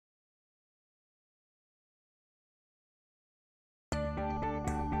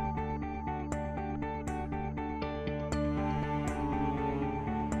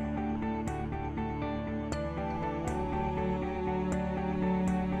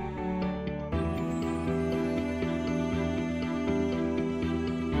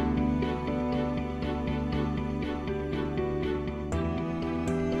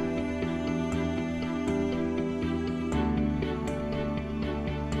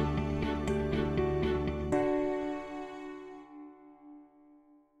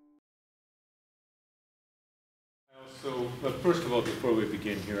First of all, before we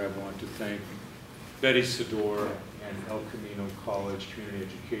begin here, I want to thank Betty Sador and El Camino College Community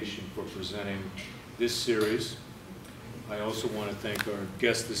Education for presenting this series. I also want to thank our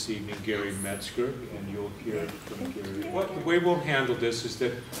guest this evening, Gary Metzger, and you'll hear from Gary. The way we'll handle this is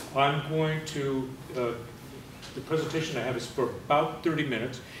that I'm going to, the presentation I have is for about 30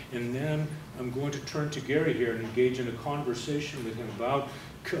 minutes, and then I'm going to turn to Gary here and engage in a conversation with him about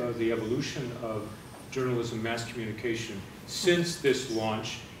the evolution of journalism, mass communication since this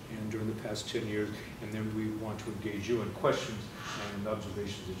launch and during the past 10 years, and then we want to engage you in questions and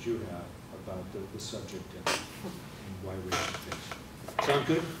observations that you have about the subject and why we have things. Sound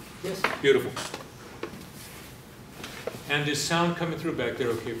good? Yes. Beautiful. And is sound coming through back there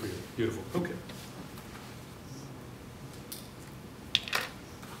okay for you? Beautiful. Okay.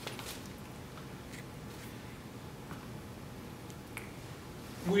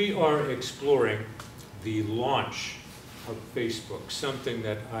 We are exploring the launch of Facebook, something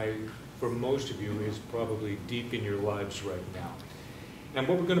that for most of you, is probably deep in your lives right now. And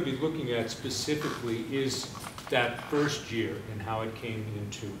what we're going to be looking at specifically is that first year and how it came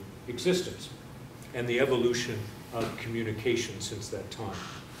into existence and the evolution of communication since that time.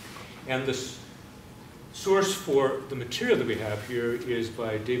 And the source for the material that we have here is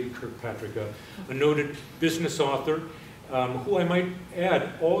by David Kirkpatrick, a noted business author, who I might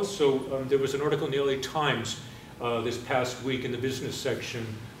add also, there was an article in the LA Times this past week in the business section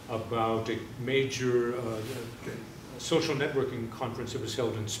about a major social networking conference that was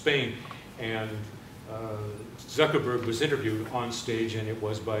held in Spain, and Zuckerberg was interviewed on stage, and it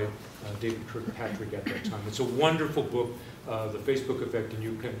was by David Kirkpatrick at that time. It's a wonderful book, The Facebook Effect, and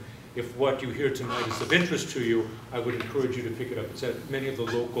you can, if what you hear tonight is of interest to you, I would encourage you to pick it up. It's at many of the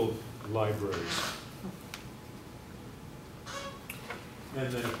local libraries. And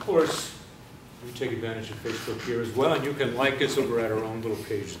then, of course, we take advantage of Facebook here as well, and you can like us over at our own little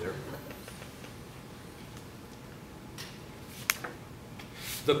page there.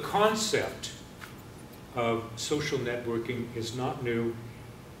 The concept of social networking is not new,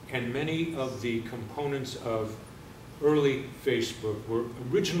 and many of the components of early Facebook were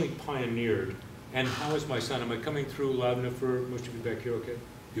originally pioneered. And how is my sound? Am I coming through loud enough for most of you back here? Okay,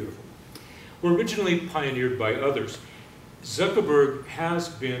 beautiful. Were originally pioneered by others. Zuckerberg has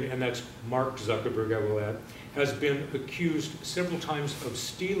been, and that's Mark Zuckerberg, I will add, has been accused several times of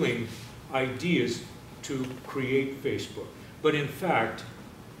stealing ideas to create Facebook. But in fact,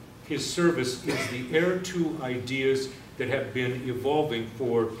 his service is the heir to ideas that have been evolving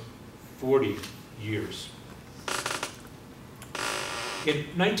for 40 years. In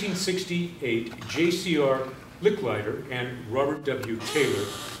 1968, J.C.R. Licklider and Robert W. Taylor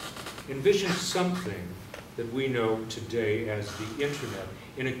envisioned something that we know today as the Internet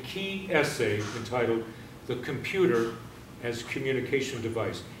in a key essay entitled "The Computer as Communication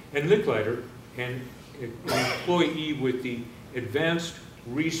Device." And Licklider, an employee with the Advanced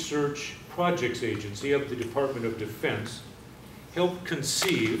Research Projects Agency of the Department of Defense, helped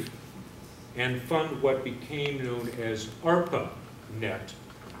conceive and fund what became known as ARPANET,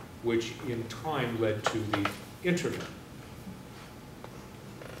 which in time led to the Internet.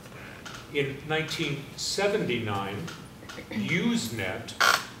 In 1979, Usenet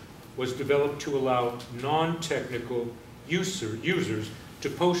was developed to allow non-technical users to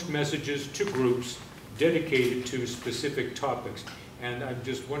post messages to groups dedicated to specific topics. And I'm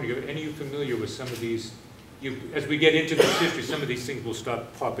just wondering, are any of you familiar with some of these? As we get into this history, some of these things will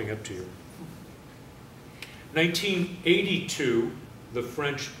start popping up to you. 1982, the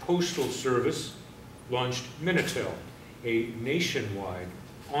French Postal Service launched Minitel, a nationwide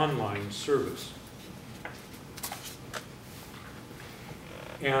online service.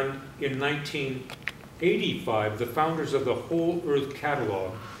 And in 1985, the founders of the Whole Earth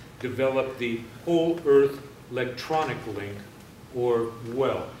Catalog developed the Whole Earth Electronic Link, or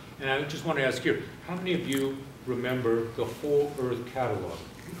WELL. And I just want to ask here, how many of you remember the Whole Earth Catalog?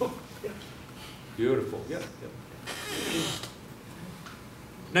 Beautiful. Yep.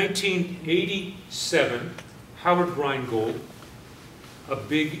 1987, Howard Rheingold, a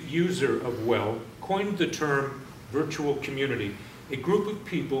big user of WELL, coined the term virtual community, a group of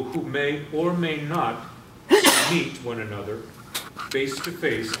people who may or may not meet one another face to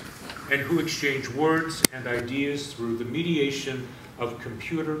face and who exchange words and ideas through the mediation of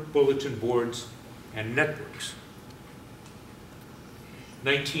computer bulletin boards and networks.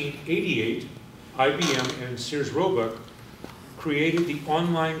 1988, IBM and Sears Roebuck created the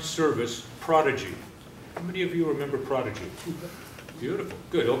online service Prodigy. How many of you remember Prodigy? Beautiful.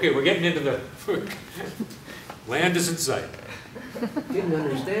 Good. Okay, we're getting into the land is in sight. Didn't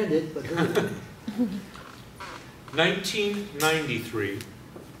understand it, but 1993,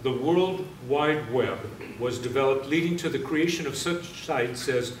 the World Wide Web was developed, leading to the creation of such sites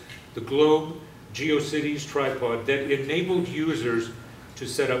as the Globe, GeoCities, Tripod, that enabled users to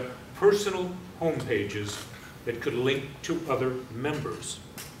set up personal home pages that could link to other members.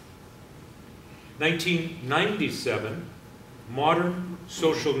 1997, modern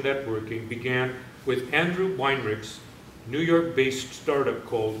social networking began with Andrew Weinrich's New York-based startup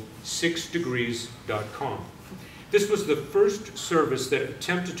called 6degrees.com. This was the first service that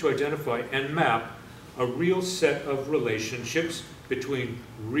attempted to identify and map a real set of relationships between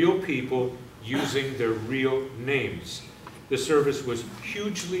real people using their real names. The service was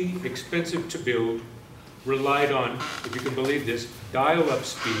hugely expensive to build, relied on, if you can believe this, dial-up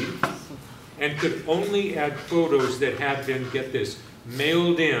speed, and could only add photos that had been, get this,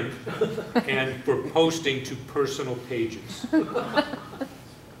 mailed in and for posting to personal pages.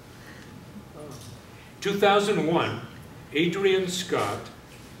 2001, Adrian Scott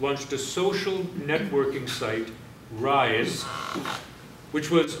launched a social networking site, Rise,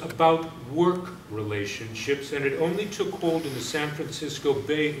 which was about work relationships, and it only took hold in the San Francisco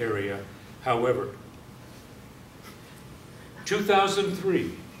Bay Area, however.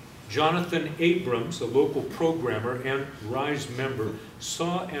 2003, Jonathan Abrams, a local programmer and Rise member,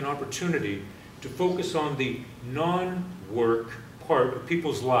 saw an opportunity to focus on the non-work part of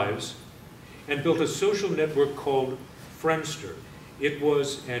people's lives and built a social network called Friendster. It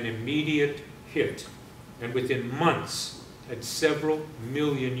was an immediate hit, and within months had several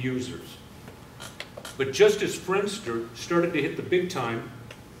million users. But just as Friendster started to hit the big time,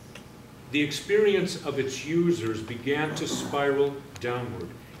 the experience of its users began to spiral downward.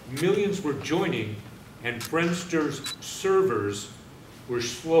 Millions were joining, and Friendster's servers were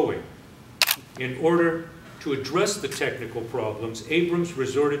slowing. In order to address the technical problems, Abrams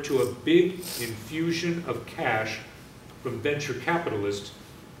resorted to a big infusion of cash from venture capitalists,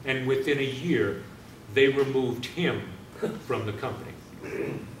 and within a year, they removed him from the company.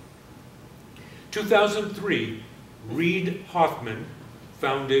 2003, Reid Hoffman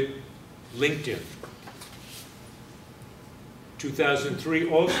founded LinkedIn. 2003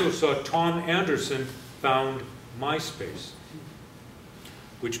 also saw Tom Anderson found MySpace,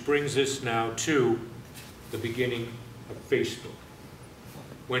 which brings us now to the beginning of Facebook,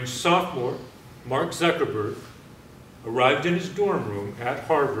 when sophomore Mark Zuckerberg arrived in his dorm room at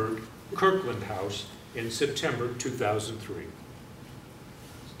Harvard Kirkland House in September 2003.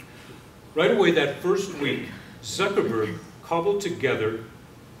 Right away that first week, Zuckerberg cobbled together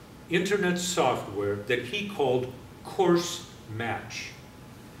internet software that he called Course Match.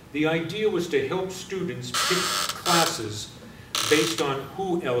 The idea was to help students pick classes based on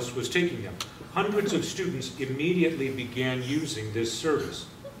who else was taking them. Hundreds of students immediately began using this service.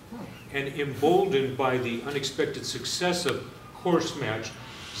 And emboldened by the unexpected success of Course Match,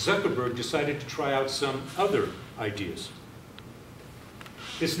 Zuckerberg decided to try out some other ideas.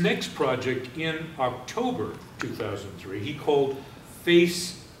 His next project in October 2003, he called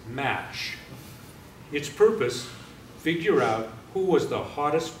Face Match. Its purpose, figure out who was the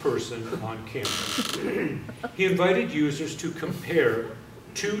hottest person on campus. He invited users to compare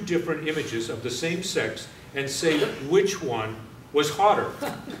two different images of the same sex and say which one was hotter.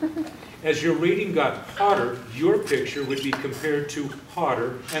 As your rating got hotter, your picture would be compared to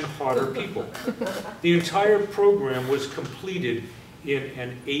hotter and hotter people. The entire program was completed in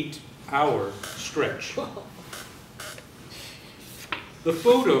an 8-hour stretch. The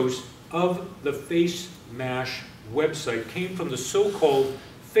photos of the Face Mash website came from the so-called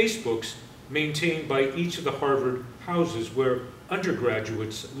Facebooks maintained by each of the Harvard houses where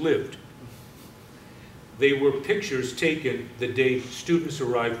undergraduates lived. They were pictures taken the day students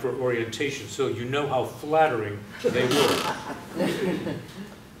arrived for orientation, so you know how flattering they were.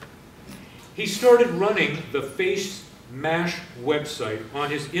 He started running the Face Mash website on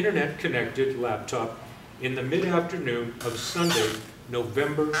his internet-connected laptop in the mid-afternoon of Sunday,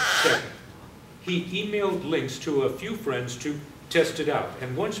 November 2nd. He emailed links to a few friends to test it out,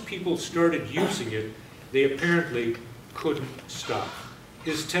 and once people started using it, they apparently couldn't stop.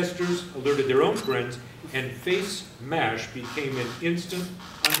 His testers alerted their own friends, and Face Mash became an instant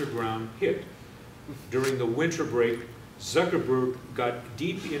underground hit. During the winter break, Zuckerberg got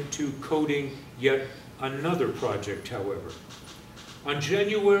deep into coding yet another project, however. On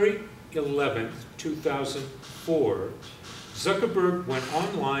January 11th, 2004, Zuckerberg went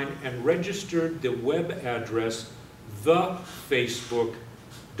online and registered the web address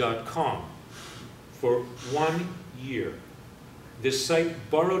thefacebook.com for 1 year. This site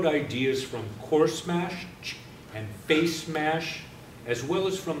borrowed ideas from Course Match and Face Mash, as well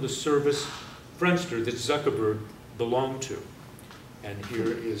as from the service Friendster that Zuckerberg belong to. And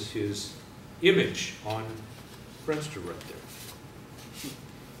here is his image on Friendster right there.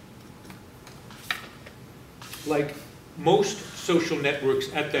 Like most social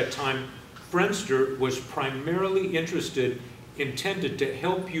networks at that time, Friendster was primarily intended to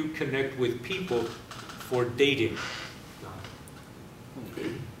help you connect with people for dating.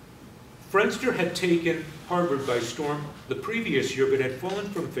 Friendster had taken Harvard by storm the previous year, but had fallen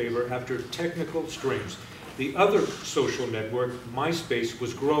from favor after technical strains. The other social network, MySpace,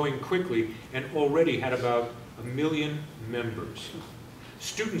 was growing quickly and already had about 1 million members.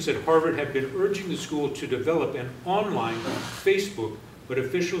 Students at Harvard had been urging the school to develop an online Facebook, but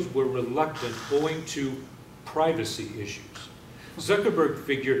officials were reluctant owing to privacy issues. Zuckerberg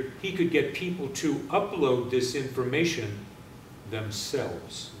figured he could get people to upload this information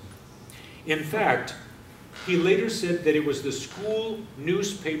themselves. In fact, he later said that it was the school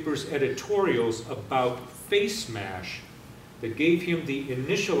newspaper's editorials about Face Mash that gave him the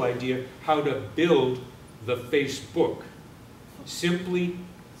initial idea how to build the Facebook. Simply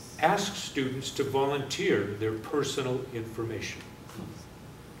ask students to volunteer their personal information.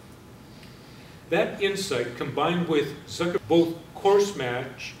 That insight, combined with both Course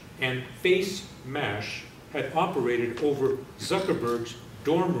Match and Face Mash, had operated over Zuckerberg's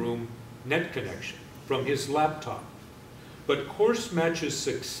dorm room net connection from his laptop. But Course Match's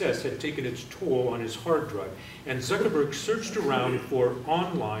success had taken its toll on his hard drive, and Zuckerberg searched around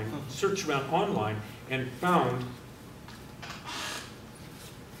online and found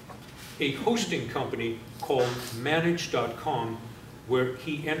a hosting company called Manage.com, where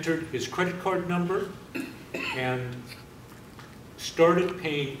he entered his credit card number and started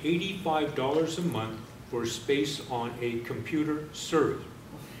paying $85 a month for space on a computer server.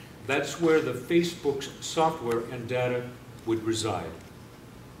 That's where the Facebook's software and data would reside.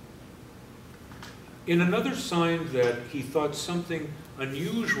 In another sign that he thought something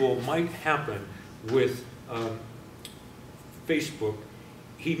unusual might happen with Facebook,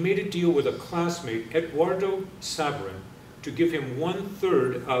 he made a deal with a classmate, Eduardo Sabrin, to give him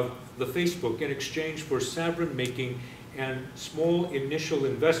 1/3 of the Facebook in exchange for Sabrin making a small initial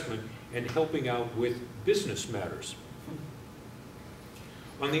investment and helping out with business matters.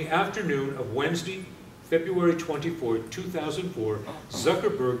 On the afternoon of Wednesday, February 24, 2004,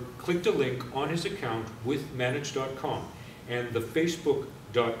 Zuckerberg clicked a link on his account with Manage.com, and the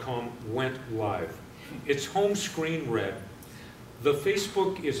Facebook.com went live. Its home screen read, "The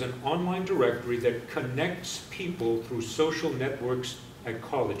Facebook is an online directory that connects people through social networks at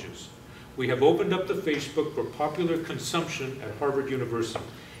colleges. We have opened up the Facebook for popular consumption at Harvard University.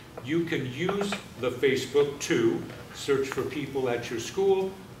 You can use the Facebook to search for people at your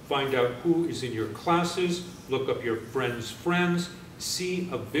school, find out who is in your classes, look up your friends' friends, see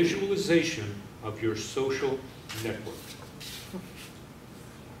a visualization of your social network."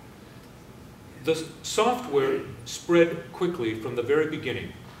 The software spread quickly from the very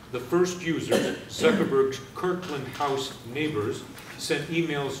beginning. The first users, Zuckerberg's Kirkland House neighbors, sent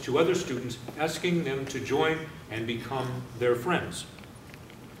emails to other students asking them to join and become their friends.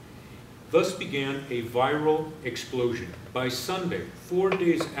 Thus began a viral explosion. By Sunday, 4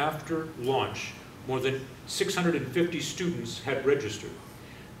 days after launch, more than 650 students had registered.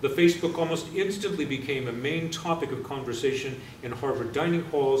 The Facebook almost instantly became a main topic of conversation in Harvard dining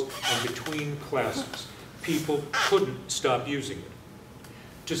halls and between classes. People couldn't stop using it.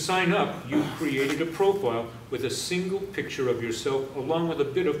 To sign up, you created a profile with a single picture of yourself along with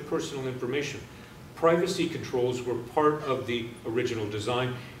a bit of personal information. Privacy controls were part of the original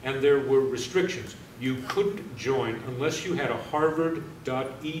design, and there were restrictions. You couldn't join unless you had a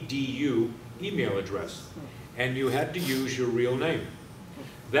harvard.edu email address, and you had to use your real name.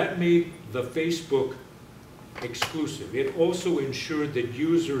 That made the Facebook exclusive. It also ensured that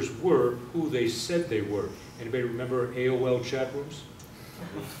users were who they said they were. Anybody remember AOL chat rooms?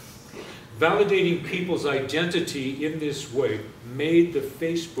 Validating people's identity in this way made the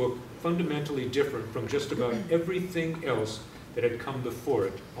Facebook fundamentally different from just about everything else that had come before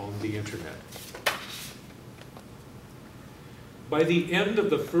it on the internet. By the end of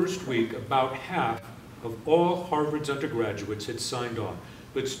the first week, about half of all Harvard's undergraduates had signed on,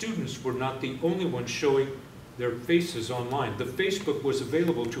 but students were not the only ones showing their faces online. The Facebook was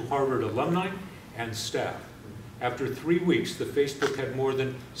available to Harvard alumni and staff. After 3 weeks, the Facebook had more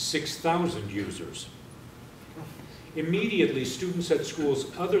than 6,000 users. Immediately, students at schools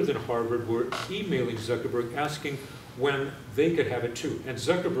other than Harvard were emailing Zuckerberg asking when they could have it too. And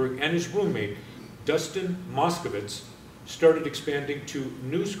Zuckerberg and his roommate, Dustin Moskovitz, started expanding to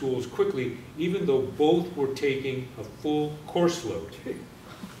new schools quickly, even though both were taking a full course load.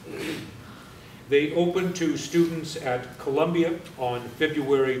 They opened to students at Columbia on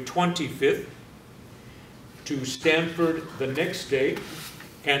February 25th, to Stanford the next day,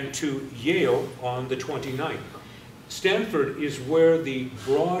 and to Yale on the 29th. Stanford is where the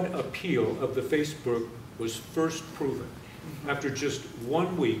broad appeal of the Facebook was first proven. After just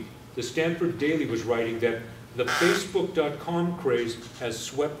 1 week, the Stanford Daily was writing that the Facebook.com craze has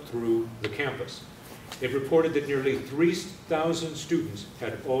swept through the campus. It reported that nearly 3,000 students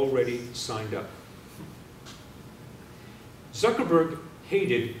had already signed up. Zuckerberg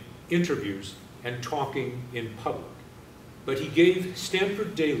hated interviews and talking in public, but he gave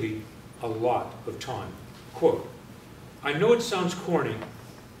Stanford Daily a lot of time. Quote, "I know it sounds corny,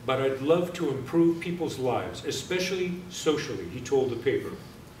 but I'd love to improve people's lives, especially socially," he told the paper.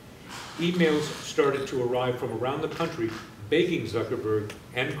 Emails started to arrive from around the country begging Zuckerberg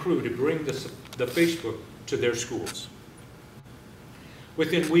and crew to bring the Facebook to their schools.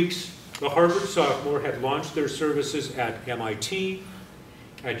 Within weeks, the Harvard sophomore had launched their services at MIT,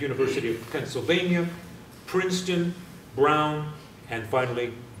 at University of Pennsylvania, Princeton, Brown, and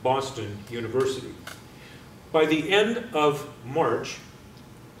finally Boston University. By the end of March,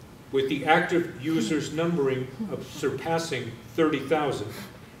 with the active users surpassing 30,000,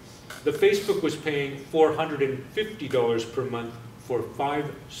 the Facebook was paying $450 per month for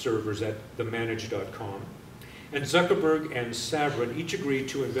 5 servers at themanage.com, and Zuckerberg and Sabrin each agreed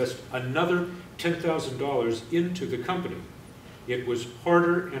to invest another $10,000 into the company. It was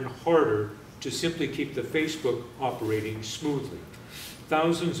harder and harder to simply keep the Facebook operating smoothly.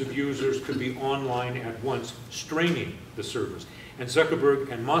 Thousands of users could be online at once, straining the servers, and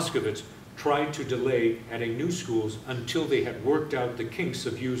Zuckerberg and Moskowitz tried to delay adding new schools until they had worked out the kinks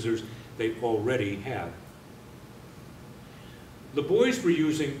of users they already had. The boys were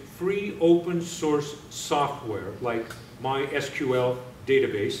using free open source software like MySQL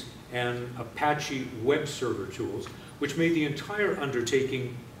database and Apache web server tools, which made the entire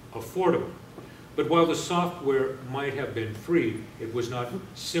undertaking affordable. But while the software might have been free, it was not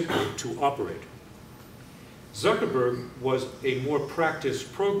simple to operate. Zuckerberg was a more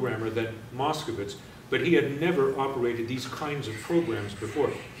practiced programmer than Moskowitz, but he had never operated these kinds of programs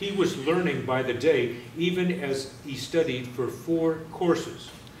before. He was learning by the day, even as he studied for 4 courses.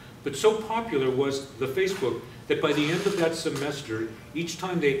 But so popular was the Facebook that by the end of that semester, each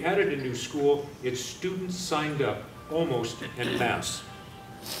time they added a new school, its students signed up almost en masse.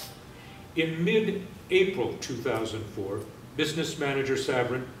 In mid-April 2004, business manager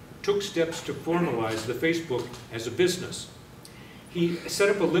Sabrin took steps to formalize the Facebook as a business. He set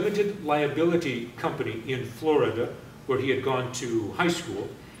up a limited liability company in Florida, where he had gone to high school,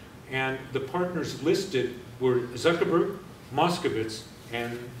 and the partners listed were Zuckerberg, Moskowitz,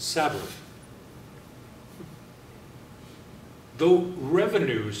 and Sabrin. Though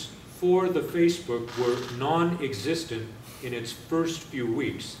revenues for the Facebook were non-existent in its first few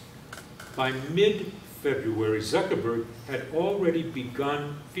weeks, by mid-February, Zuckerberg had already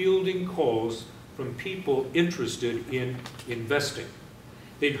begun fielding calls from people interested in investing.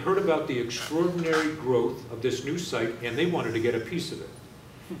 They'd heard about the extraordinary growth of this new site, and they wanted to get a piece of it.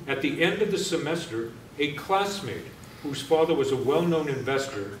 At the end of the semester, a classmate whose father was a well-known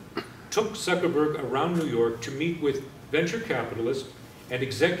investor took Zuckerberg around New York to meet with venture capitalists and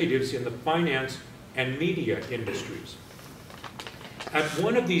executives in the finance and media industries. At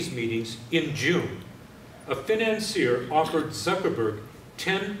one of these meetings in June, a financier offered Zuckerberg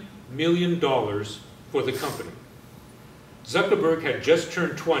 $10 million for the company. Zuckerberg had just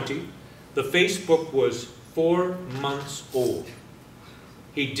turned 20. The Facebook was 4 months old.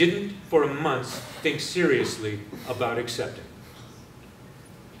 He didn't, for a month, think seriously about accepting.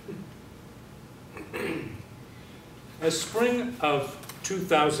 As spring of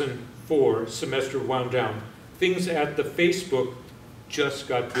 2004 semester wound down, things at the Facebook just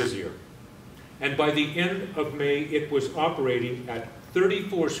got busier. And by the end of May, it was operating at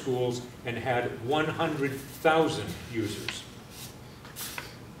 34 schools and had 100,000 users.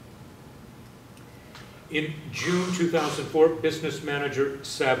 In June 2004, business manager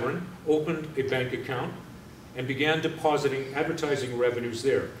Sabrin opened a bank account and began depositing advertising revenues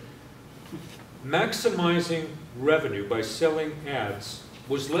there. Maximizing revenue by selling ads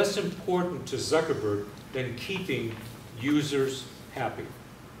was less important to Zuckerberg than keeping users happy.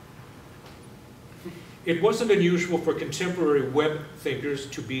 It wasn't unusual for contemporary web thinkers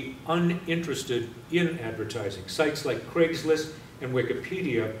to be uninterested in advertising. Sites like Craigslist and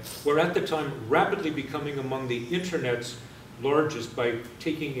Wikipedia were at the time rapidly becoming among the internet's largest by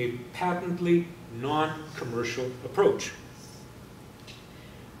taking a patently non-commercial approach.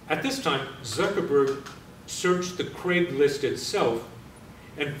 At this time, Zuckerberg searched the Craigslist itself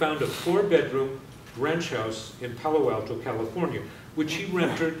and found a 4-bedroom ranch house in Palo Alto, California, which he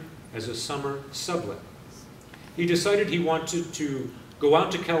rented as a summer sublet. He decided he wanted to go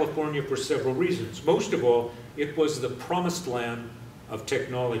out to California for several reasons. Most of all, it was the promised land of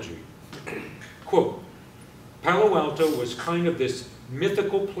technology. Quote, Palo Alto was kind of this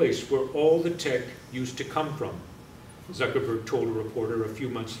mythical place where all the tech used to come from, Zuckerberg told a reporter a few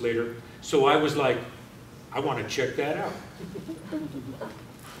months later. So I was like, I want to check that out.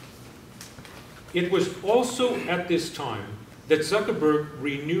 It was also at this time that Zuckerberg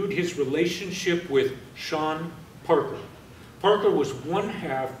renewed his relationship with Sean Parker. Parker was one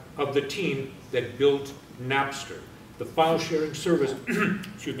half of the team that built Napster, the file-sharing service,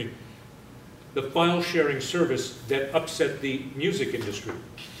 excuse me, the file-sharing service that upset the music industry.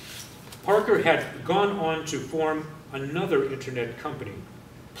 Parker had gone on to form another internet company,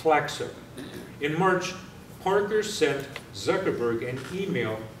 Plaxo. In March, Parker sent Zuckerberg an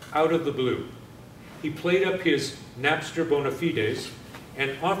email out of the blue. He played up his Napster bona fides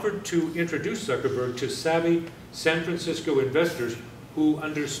and offered to introduce Zuckerberg to savvy San Francisco investors who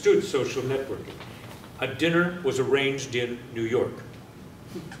understood social networking. A dinner was arranged in New York.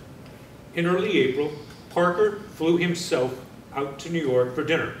 In early April, Parker flew himself out to New York for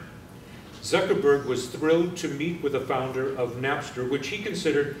dinner. Zuckerberg was thrilled to meet with the founder of Napster, which he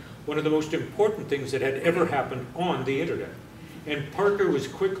considered one of the most important things that had ever happened on the internet. And Parker was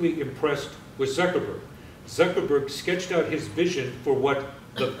quickly impressed with Zuckerberg. Zuckerberg sketched out his vision for what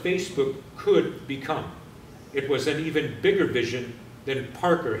the Facebook could become. It was an even bigger vision than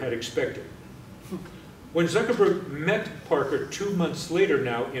Parker had expected. When Zuckerberg met Parker 2 months later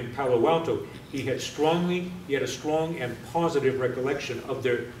now in Palo Alto, he had a strong and positive recollection of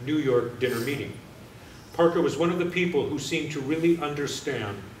their New York dinner meeting. Parker was one of the people who seemed to really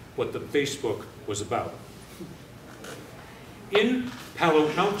understand what the Facebook was about. In Palo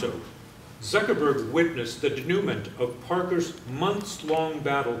Alto, Zuckerberg witnessed the denouement of Parker's months-long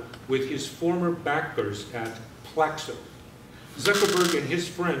battle with his former backers at Plaxo. Zuckerberg and his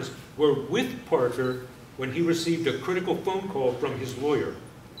friends were with Parker when he received a critical phone call from his lawyer.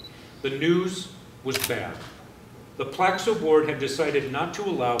 The news was bad. The Plaxo board had decided not to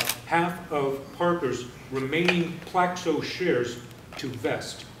allow half of Parker's remaining Plaxo shares to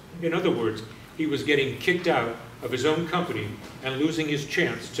vest. In other words, he was getting kicked out of his own company and losing his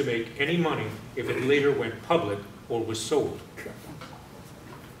chance to make any money if it later went public or was sold.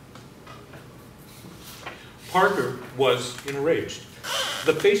 Parker was enraged.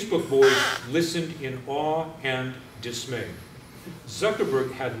 The Facebook boys listened in awe and dismay.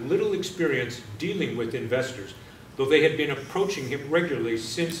 Zuckerberg had little experience dealing with investors, though they had been approaching him regularly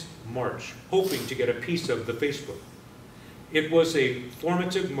since March, hoping to get a piece of the Facebook. It was a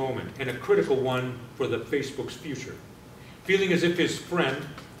formative moment and a critical one for the Facebook's future. Feeling as if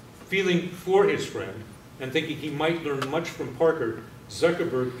feeling for his friend, and thinking he might learn much from Parker,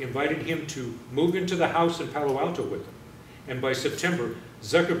 Zuckerberg invited him to move into the house in Palo Alto with him. And by September,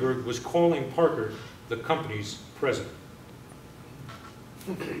 Zuckerberg was calling Parker the company's president.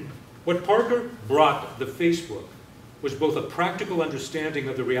 What Parker brought the Facebook was both a practical understanding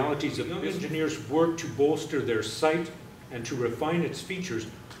of the realities of engineers' work to bolster their site and to refine its features.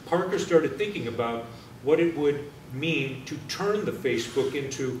 Parker started thinking about what it would mean to turn the Facebook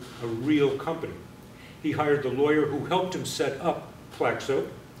into a real company. He hired the lawyer who helped him set up Plaxo.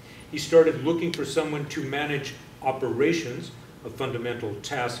 He started looking for someone to manage operations, a fundamental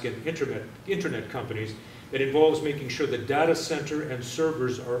task in internet companies that involves making sure the data center and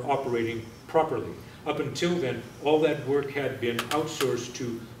servers are operating properly. Up until then, all that work had been outsourced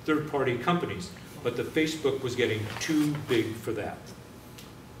to third-party companies, but the Facebook was getting too big for that.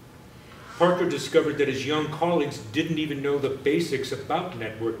 Parker discovered that his young colleagues didn't even know the basics about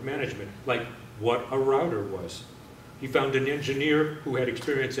network management, like what a router was. He found an engineer who had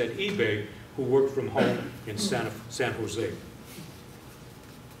experience at eBay who worked from home in San Jose.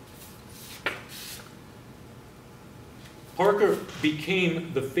 Parker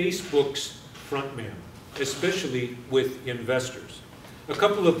became the Facebook's frontman, especially with investors. A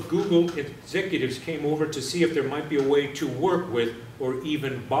couple of Google executives came over to see if there might be a way to work with or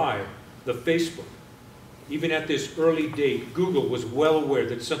even buy the Facebook. Even at this early date, Google was well aware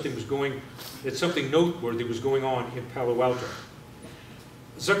that something noteworthy was going on in Palo Alto.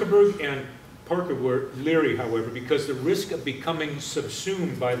 Zuckerberg and Parker were leery, however, because the risk of becoming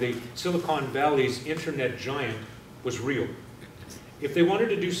subsumed by the Silicon Valley's internet giant was real. If they wanted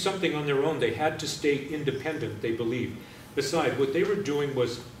to do something on their own, they had to stay independent, they believed. Besides, what they were doing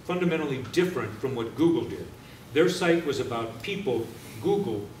was fundamentally different from what Google did. Their site was about people,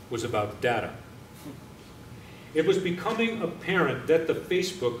 Google was about data. It was becoming apparent that the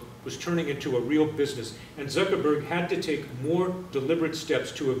Facebook was turning into a real business, and Zuckerberg had to take more deliberate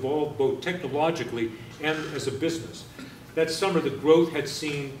steps to evolve both technologically and as a business. That summer, the growth had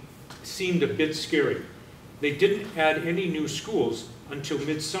seemed a bit scary. They didn't add any new schools until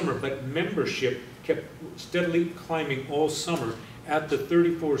midsummer, but membership kept steadily climbing all summer at the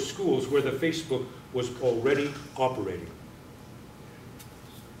 34 schools where the Facebook was already operating.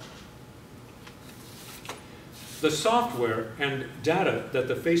 The software and data that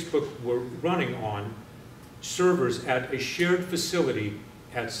the Facebook were running on servers at a shared facility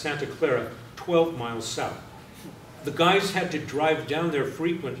at Santa Clara, 12 miles south. The guys had to drive down there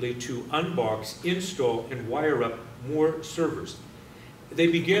frequently to unbox, install, and wire up more servers. They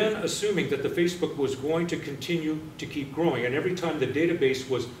began assuming that the Facebook was going to continue to keep growing, and every time the database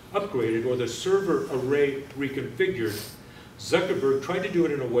was upgraded or the server array reconfigured, Zuckerberg tried to do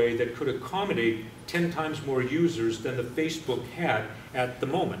it in a way that could accommodate 10 times more users than the Facebook had at the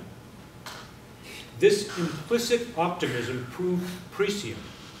moment. This implicit optimism proved prescient.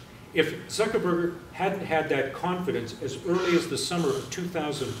 If Zuckerberg hadn't had that confidence as early as the summer of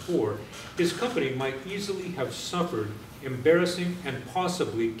 2004, his company might easily have suffered embarrassing and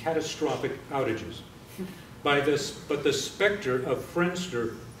possibly catastrophic outages. But the specter of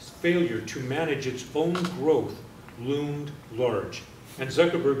Friendster's failure to manage its own growth loomed large, and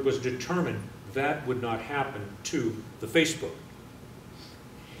Zuckerberg was determined that would not happen to the Facebook.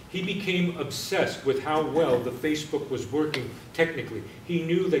 He became obsessed with how well the Facebook was working technically. He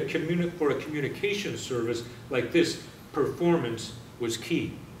knew that for a communication service like this, performance was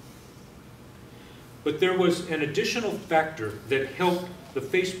key. But there was an additional factor that helped the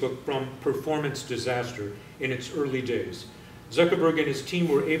Facebook from performance disaster in its early days. Zuckerberg and his team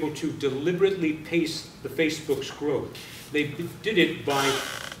were able to deliberately pace the Facebook's growth. They did it by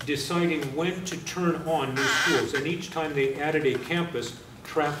deciding when to turn on new schools, and each time they added a campus,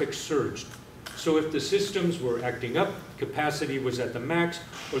 traffic surged. So if the systems were acting up, capacity was at the max,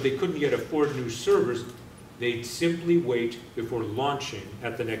 or they couldn't yet afford new servers, they'd simply wait before launching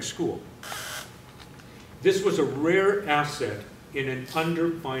at the next school. This was a rare asset in an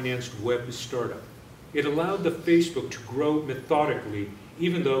under-financed web startup. It allowed the Facebook to grow methodically,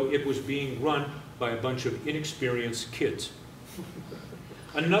 even though it was being run by a bunch of inexperienced kids.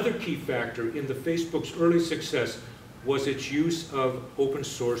 Another key factor in the Facebook's early success was its use of open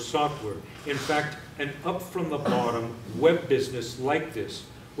source software. In fact, an up-from-the-bottom web business like this,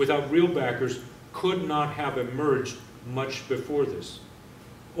 without real backers, could not have emerged much before this.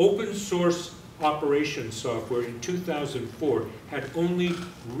 Open source operation software in 2004 had only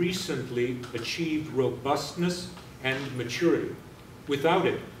recently achieved robustness and maturity. Without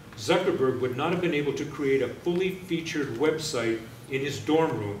it, Zuckerberg would not have been able to create a fully featured website in his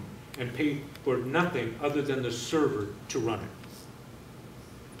dorm room and pay for nothing other than the server to run it.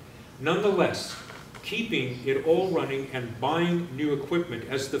 Nonetheless, keeping it all running and buying new equipment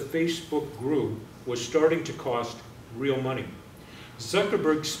as the Facebook grew was starting to cost real money.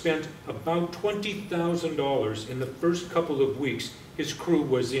 Zuckerberg spent about $20,000 in the first couple of weeks his crew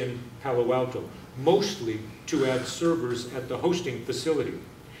was in Palo Alto, mostly to add servers at the hosting facility.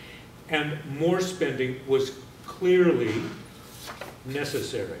 And more spending was clearly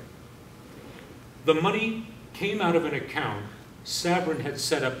necessary. The money came out of an account Savrin had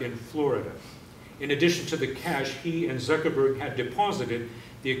set up in Florida. In addition to the cash he and Zuckerberg had deposited,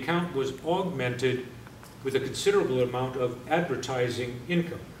 the account was augmented with a considerable amount of advertising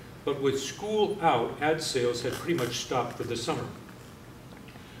income. But with school out, ad sales had pretty much stopped for the summer.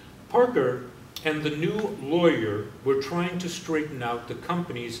 Parker and the new lawyer were trying to straighten out the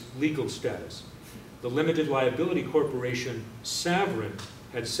company's legal status. The limited liability corporation Savrin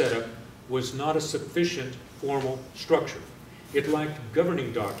had set up was not a sufficient formal structure. It lacked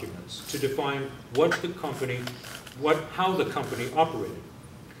governing documents to define how the company operated.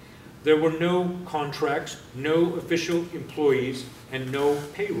 There were no contracts, no official employees, and no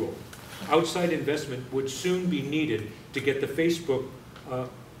payroll. Outside investment would soon be needed to get the Facebook,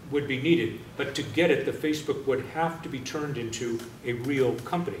 but to get it, the Facebook would have to be turned into a real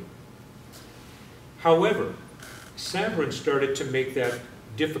company. However, Savrin started to make that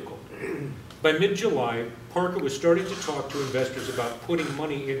difficult. By mid-July, Parker was starting to talk to investors about putting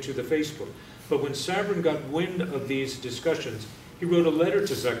money into the Facebook. But when Savrin got wind of these discussions, he wrote a letter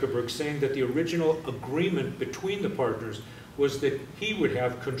to Zuckerberg saying that the original agreement between the partners was that he would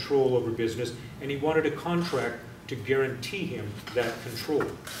have control over business, and he wanted a contract to guarantee him that control.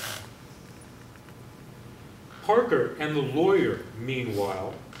 Parker and the lawyer,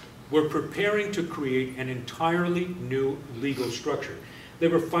 meanwhile, were preparing to create an entirely new legal structure. they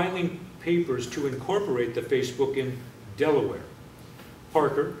were filing papers to incorporate the Facebook in Delaware.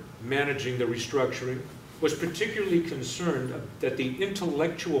 Parker, managing the restructuring, was particularly concerned that the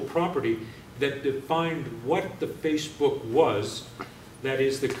intellectual property that defined what the Facebook was, that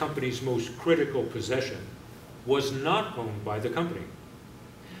is the company's most critical possession, was not owned by the company.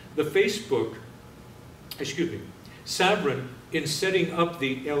 The Facebook, Savrin, in setting up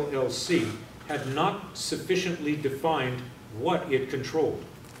the LLC, had not sufficiently defined what it controlled.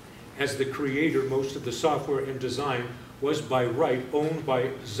 As the creator, most of the software and design was by right owned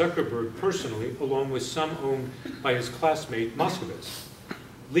by Zuckerberg personally, along with some owned by his classmate Moskowitz.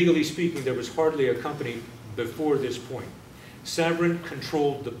 Legally speaking, there was hardly a company before this point. Savrin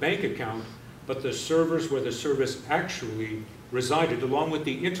controlled the bank account, but the servers where the service actually resided, along with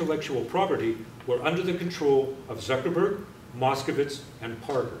the intellectual property, were under the control of Zuckerberg, Moskowitz, and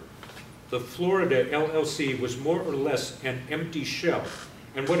Parker. The Florida LLC was more or less an empty shell,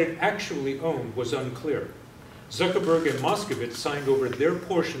 and what it actually owned was unclear. Zuckerberg and Moskowitz signed over their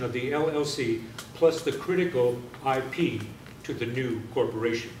portion of the LLC plus the critical IP to the new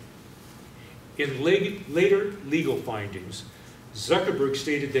corporation. In later legal findings, Zuckerberg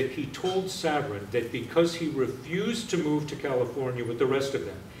stated that he told Savrin that because he refused to move to California with the rest of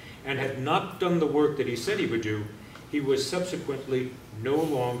them and had not done the work that he said he would do, he was subsequently no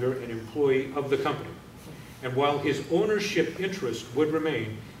longer an employee of the company. And while his ownership interest would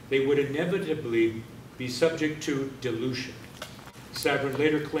remain, they would inevitably be subject to dilution. Savrin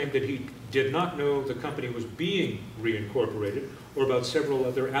later claimed that he did not know the company was being reincorporated or about several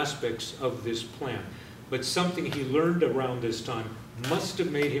other aspects of this plan. But something he learned around this time must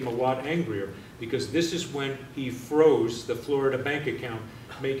have made him a lot angrier, because this is when he froze the Florida bank account,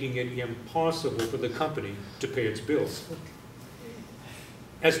 making it impossible for the company to pay its bills.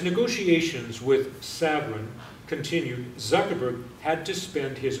 As negotiations with Savrin continued, Zuckerberg had to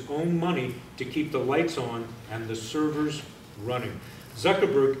spend his own money to keep the lights on and the servers running.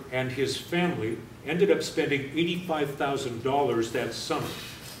 Zuckerberg and his family ended up spending $85,000 that summer.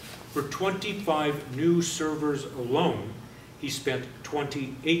 For 25 new servers alone, he spent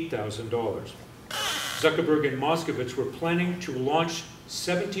 $28,000. Zuckerberg and Moskowitz were planning to launch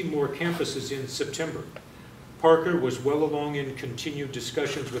 70 more campuses in September. Parker was well along in continued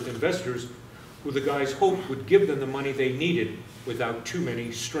discussions with investors who the guys hoped would give them the money they needed without too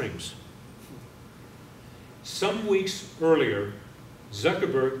many strings. Some weeks earlier,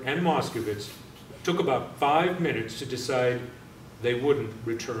 Zuckerberg and Moskowitz took about 5 minutes to decide they wouldn't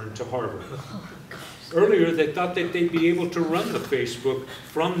return to Harvard. Earlier, they thought that they'd be able to run the Facebook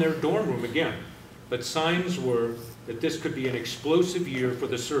from their dorm room again, but signs were that this could be an explosive year for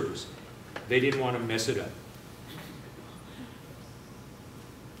the service. They didn't want to mess it up.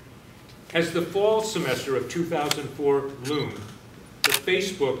 As the fall semester of 2004 loomed, the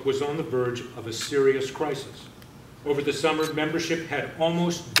Facebook was on the verge of a serious crisis. Over the summer, membership had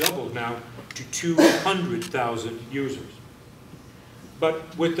almost doubled now to 200,000 users. But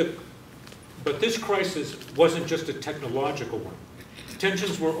this crisis wasn't just a technological one.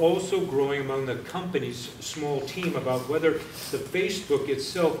 Tensions were also growing among the company's small team about whether the Facebook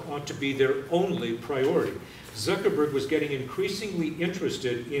itself ought to be their only priority. Zuckerberg was getting increasingly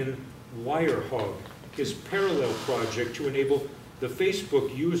interested in Wirehog, his parallel project to enable the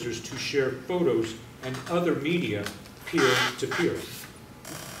Facebook users to share photos and other media peer-to-peer.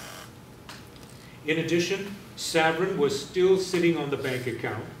 In addition, Savrin was still sitting on the bank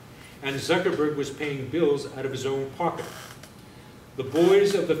account, and Zuckerberg was paying bills out of his own pocket. The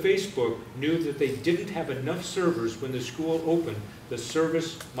boys of the Facebook knew that they didn't have enough servers when the school opened. The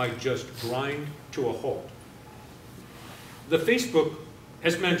service might just grind to a halt. The Facebook,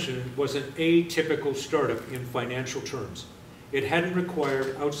 as mentioned, was an atypical startup in financial terms. It hadn't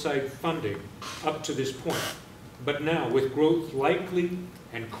required outside funding up to this point. But now, with growth likely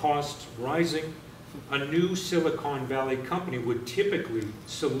and costs rising, a new Silicon Valley company would typically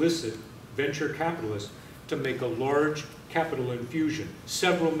solicit venture capitalists to make a large capital infusion,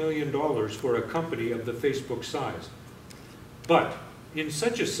 several $million for a company of the Facebook size. But in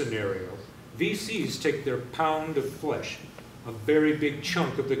such a scenario, VCs take their pound of flesh, a very big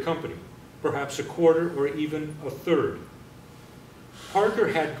chunk of the company, perhaps a quarter or even a third. Parker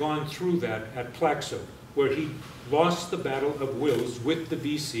had gone through that at Plaxo, where he lost the battle of wills with the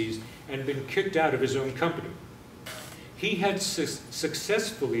VCs and been kicked out of his own company. He had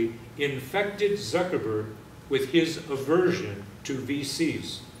successfully infected Zuckerberg with his aversion to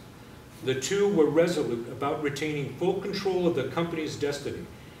VCs. The two were resolute about retaining full control of the company's destiny.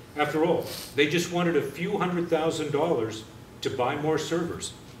 After all, they just wanted a few $100,000 to buy more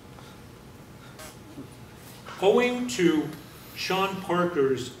servers. Owing to Sean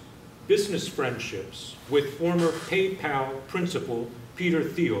Parker's business friendships with former PayPal principal Peter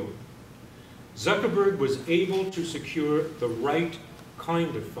Thiel, Zuckerberg was able to secure the right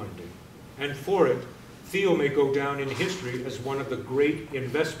kind of funding, and for it, Thiel may go down in history as one of the great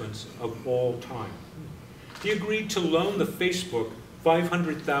investments of all time. He agreed to loan the Facebook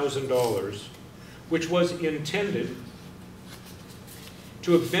 $500,000, which was intended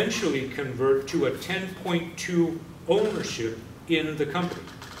to eventually convert to a 10.2 ownership in the company,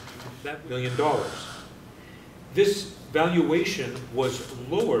 that $1 million. This valuation was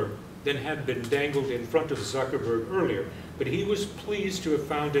lower than had been dangled in front of Zuckerberg earlier, but he was pleased to have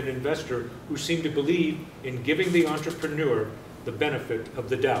found an investor who seemed to believe in giving the entrepreneur the benefit of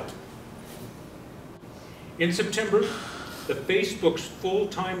the doubt. In September, the Facebook's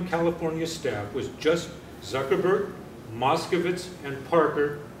full-time California staff was just Zuckerberg, Moskowitz, and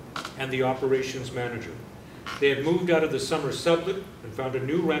Parker, and the operations manager. They had moved out of the summer sublet and found a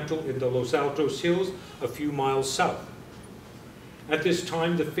new rental in the Los Altos Hills a few miles south. At this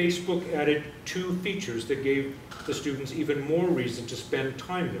time, the Facebook added 2 features that gave the students even more reason to spend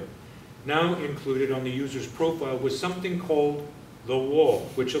time there. Now included on the user's profile was something called the wall,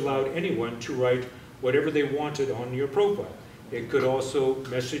 which allowed anyone to write whatever they wanted on your profile. It could also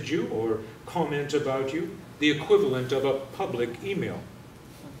message you or comment about you, the equivalent of a public email.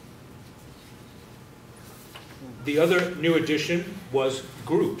 The other new addition was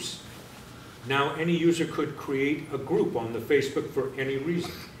groups. Now any user could create a group on the Facebook for any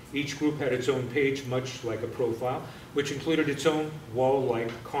reason. Each group had its own page, much like a profile, which included its own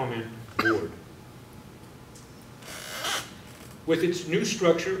wall-like comment board. With its new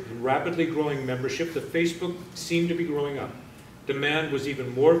structure and rapidly growing membership, the Facebook seemed to be growing up. Demand was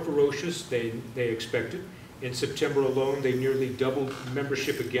even more ferocious than they expected. In September alone, they nearly doubled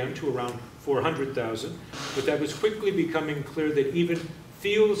membership again to around 400,000, but that was quickly becoming clear that even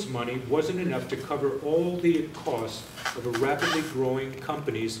Thiel's money wasn't enough to cover all the costs of a rapidly growing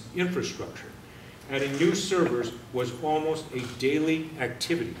company's infrastructure. Adding new servers was almost a daily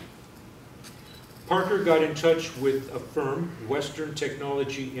activity. Parker got in touch with a firm, Western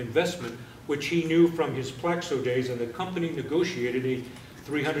Technology Investment, which he knew from his Plaxo days, and the company negotiated a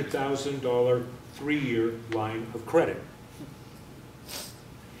 $300,000 3-year line of credit.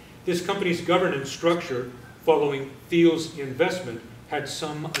 This company's governance structure, following Thiel's investment, had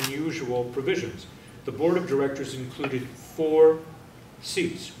some unusual provisions. The board of directors included 4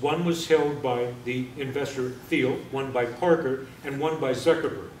 seats. One was held by the investor Thiel, one by Parker, and one by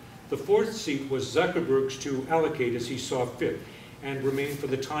Zuckerberg. The 4th seat was Zuckerberg's to allocate as he saw fit and remain for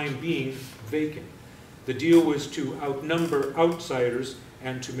the time being vacant. The deal was to outnumber outsiders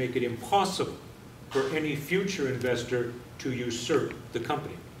and to make it impossible for any future investor to usurp the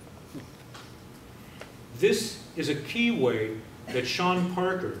company. This is a key way that Sean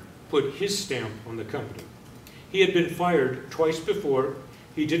Parker put his stamp on the company. He had been fired twice before.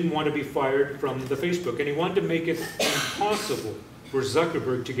 He didn't want to be fired from the Facebook, and he wanted to make it impossible for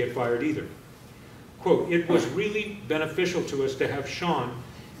Zuckerberg to get fired either. Quote, "It was really beneficial to us to have Sean.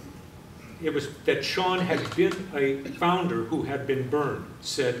 It was that Sean had been a founder who had been burned,"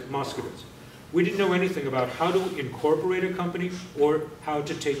 said Moskowitz. "We didn't know anything about how to incorporate a company or how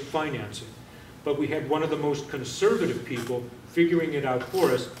to take financing, but we had one of the most conservative people figuring it out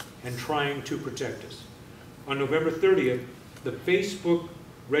for us and trying to protect us." On November 30th, the Facebook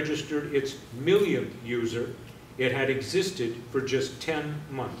registered its 1,000,000th user. It had existed for just 10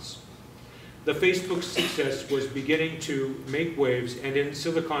 months. The Facebook success was beginning to make waves, and in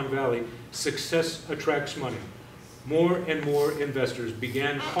Silicon Valley, success attracts money. More and more investors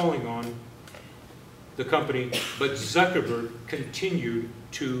began calling on the company, but Zuckerberg continued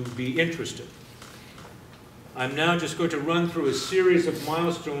to be interested. I'm now just going to run through a series of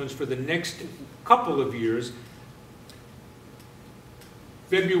milestones for the next couple of years.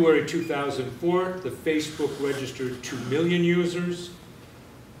 February 2004, the Facebook registered 2 million users.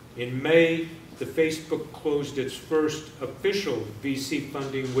 In May, the Facebook closed its first official VC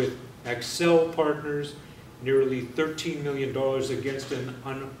funding with Accel Partners, nearly $13 million against an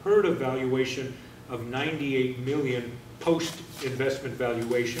unheard of valuation of $98 million post-investment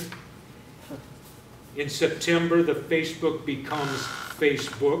valuation. In September, the Facebook becomes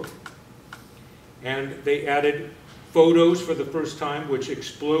Facebook, and they added photos for the first time, which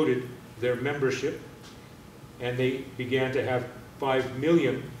exploded their membership, and they began to have 5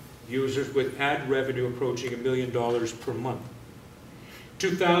 million users with ad revenue approaching $1 million per month.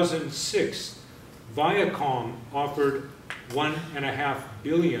 2006, Viacom offered $1.5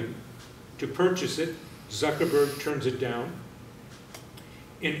 billion to purchase it. Zuckerberg turns it down.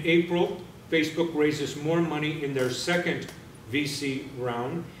 In April, Facebook raises more money in their second VC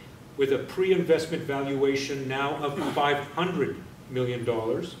round with a pre-investment valuation now of $500 million.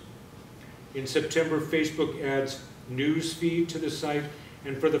 In September, Facebook adds news feed to the site,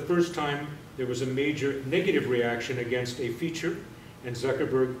 and for the first time, there was a major negative reaction against a feature, and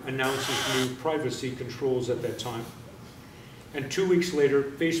Zuckerberg announces new privacy controls at that time. And 2 weeks later,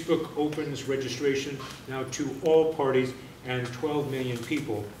 Facebook opens registration now to all parties, and 12 million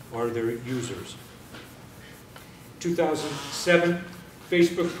people are their users. 2007,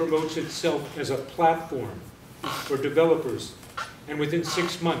 Facebook promotes itself as a platform for developers, and within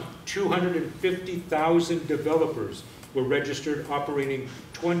 6 months, 250,000 developers were registered operating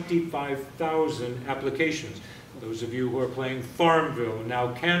 25,000 applications. Those of you who are playing Farmville,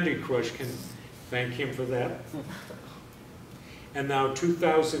 now Candy Crush, can thank him for that. And now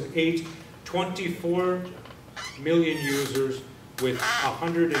 2008, 24 million users with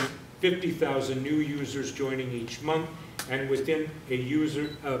 150,000 new users joining each month, and within a year,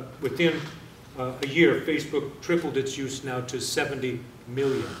 Facebook tripled its use now to 70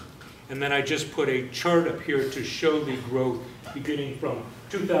 million. And then I just put a chart up here to show the growth beginning from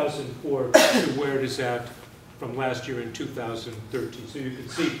 2004 to where it is at from last year in 2013. So you can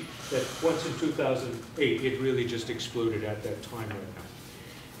see that once in 2008, it really just exploded at that time right now.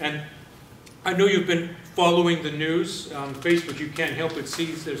 And I know you've been following the news on Facebook. You can't help but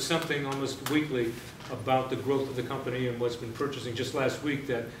see there's something almost weekly about the growth of the company and what's been purchasing. Just last week,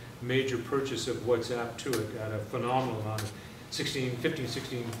 that major purchase of WhatsApp to it got a phenomenal amount of $16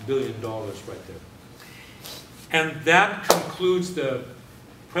 billion right there. And that concludes the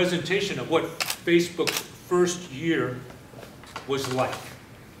presentation of what Facebook's first year was like.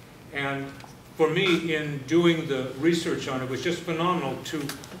 And for me, in doing the research on it, was just phenomenal to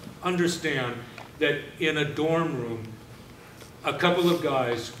understand that in a dorm room, a couple of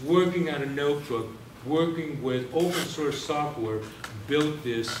guys working on a notebook, working with open source software, built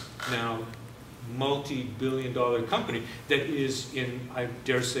this now multi-billion-dollar company that is in, I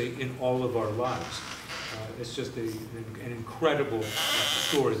dare say, in all of our lives. It's just an incredible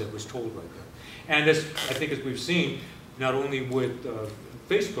story that was told right there. And as I think as we've seen, not only with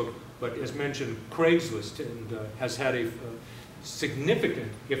Facebook, but as mentioned, Craigslist has had a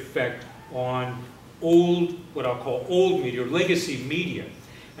significant effect on old, what I'll call old media, or legacy media.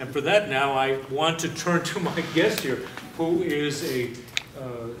 And for that now, I want to turn to my guest here, who is a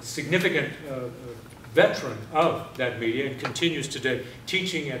significant veteran of that media and continues today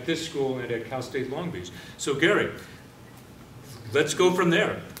teaching at this school and at Cal State Long Beach. So Gary, let's go from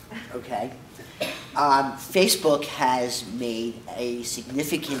there. Okay. Facebook has made a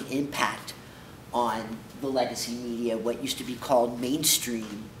significant impact on the legacy media, what used to be called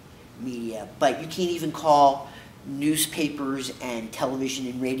mainstream media, but you can't even call newspapers and television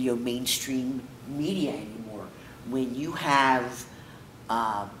and radio mainstream media anymore. When you have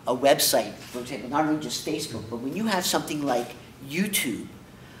a website, for example, not only just Facebook, but when you have something like YouTube,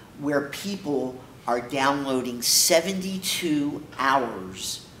 where people are downloading 72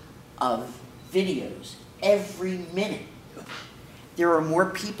 hours of videos every minute. There are more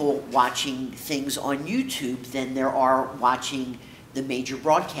people watching things on YouTube than there are watching the major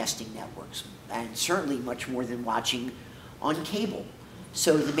broadcasting networks, and certainly much more than watching on cable.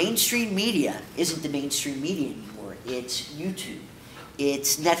 So the mainstream media isn't the mainstream media anymore. It's YouTube,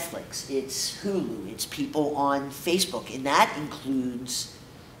 it's Netflix, it's Hulu, it's people on Facebook, and that includes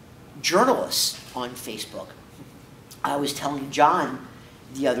journalists on Facebook. I was telling John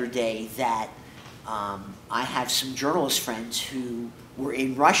the other day that I have some journalist friends who were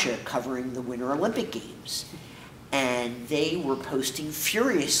in Russia covering the Winter Olympic Games, and they were posting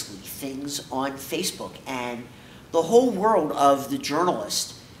furiously things on Facebook, and the whole world of the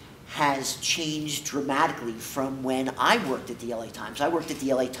journalist has changed dramatically from when I worked at the LA Times. I worked at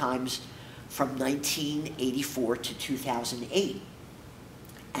the LA Times from 1984 to 2008,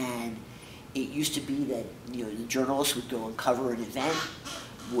 and it used to be that, you know, the journalists would go and cover an event,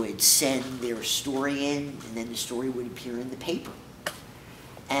 would send their story in, and then the story would appear in the paper.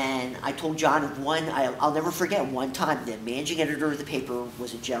 And I told John of one, I'll never forget one time, the managing editor of the paper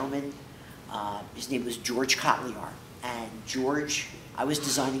was a gentleman, his name was George Kotliar. And George, I was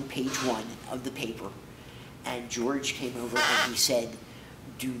designing page 1 of the paper, and George came over and he said,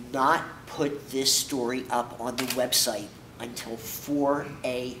 do not put this story up on the website until 4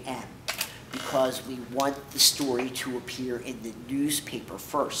 a.m. because we want the story to appear in the newspaper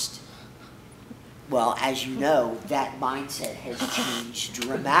first. Well, as you know, that mindset has changed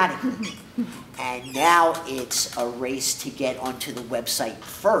dramatically. And now it's a race to get onto the website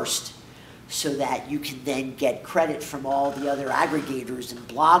first so that you can then get credit from all the other aggregators and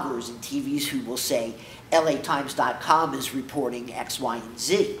bloggers and TVs who will say, LATimes.com is reporting X, Y, and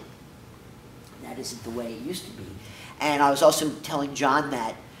Z. That isn't the way it used to be. And I was also telling John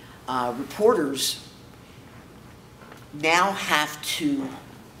that reporters now have to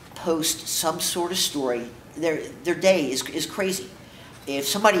post some sort of story. Their day is crazy. If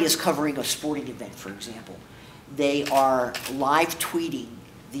somebody is covering a sporting event, for example, they are live tweeting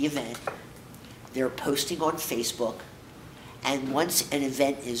the event, they're posting on Facebook, and once an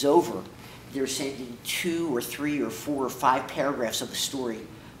event is over, they're sending 2 or 3 or 4 or 5 paragraphs of the story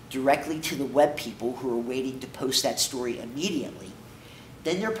directly to the web people who are waiting to post that story immediately.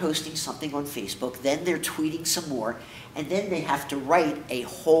 Then they're posting something on Facebook, then they're tweeting some more, and then they have to write a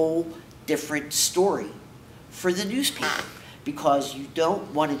whole different story for the newspaper, because you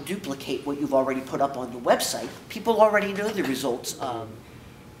don't want to duplicate what you've already put up on the website. People already know the results.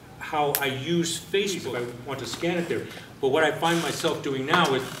 How I use Facebook, I want to scan it there. But what I find myself doing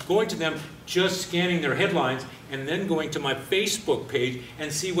now is going to them, just scanning their headlines, and then going to my Facebook page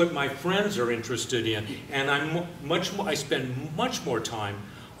and see what my friends are interested in. And I spend much more time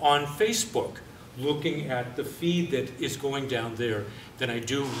on Facebook looking at the feed that is going down there than I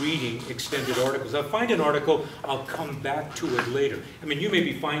do reading extended articles. I'll find an article, I'll come back to it later. I mean, you may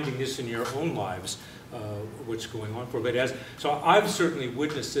be finding this in your own lives, what's going on for it. So I've certainly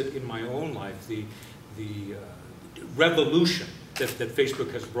witnessed it in my own life, the revolution that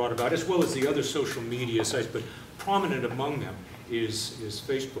Facebook has brought about, as well as the other social media sites, but prominent among them is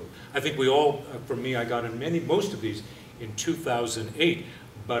Facebook. I think we all, for me, I got in most of these in 2008,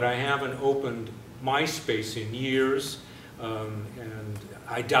 but I haven't opened MySpace in years, and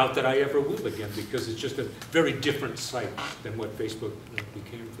I doubt that I ever will again, because it's just a very different site than what Facebook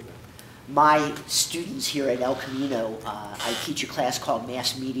became for them. My students here at El Camino, I teach a class called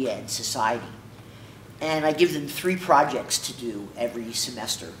Mass Media and Society. And I give them 3 projects to do every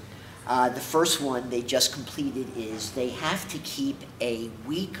semester. The first one they just completed is they have to keep a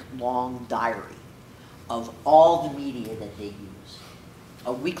week-long diary of all the media that they use.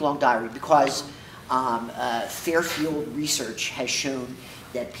 A week-long diary, because Fairfield research has shown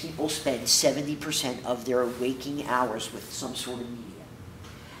that people spend 70% of their waking hours with some sort of media.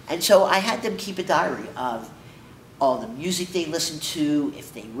 And so I had them keep a diary of all the music they listened to,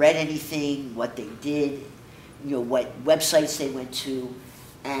 if they read anything, what they did, you know, what websites they went to,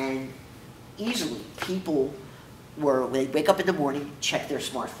 and easily people they wake up in the morning, check their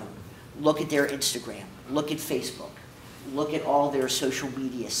smartphone, look at their Instagram, look at Facebook, look at all their social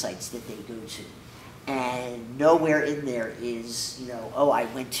media sites that they go to. And nowhere in there is, you know, oh, I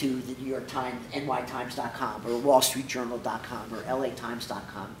went to the New York Times, nytimes.com, or wallstreetjournal.com, or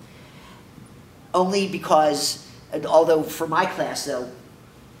latimes.com. Only because, although for my class, though,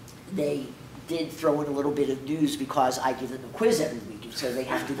 they did throw in a little bit of news because I give them a quiz every week, and so they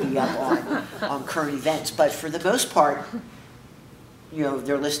have to be up on current events. But for the most part, you know,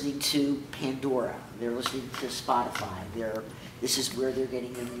 they're listening to Pandora, they're listening to Spotify, this is where they're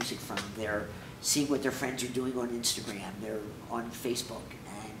getting their music from, they're seeing what their friends are doing on Instagram, they're on Facebook,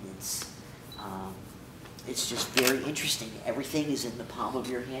 and it's just very interesting. Everything is in the palm of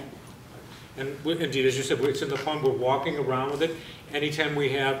your hand now. And indeed, as you said, it's in the palm, we're walking around with it. Anytime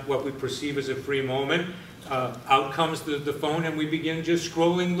we have what we perceive as a free moment, out comes the phone, and we begin just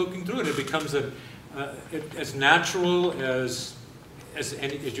scrolling, looking through it. It becomes as natural as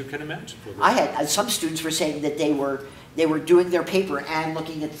you can imagine. I had some students were saying that they were doing their paper and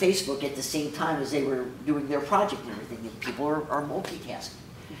looking at Facebook at the same time as they were doing their project and everything. And people are multitasking.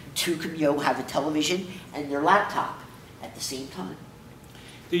 2 can, you know, have a television and their laptop at the same time.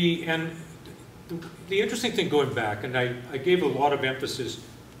 The interesting thing going back, and I gave a lot of emphasis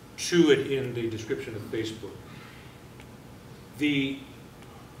to it in the description of Facebook,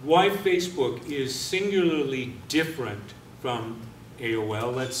 why Facebook is singularly different from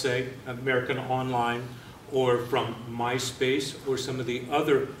AOL, let's say, American Online, or from MySpace, or some of the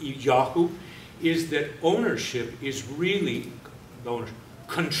other, Yahoo, is that ownership is really,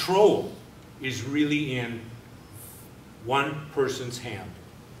 control is really in one person's hand,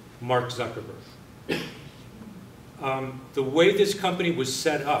 Mark Zuckerberg. The way this company was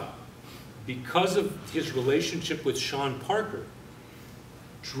set up, because of his relationship with Sean Parker,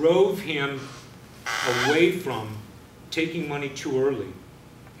 drove him away from taking money too early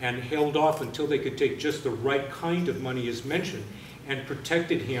and held off until they could take just the right kind of money as mentioned, and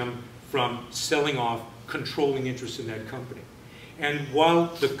protected him from selling off controlling interest in that company. And while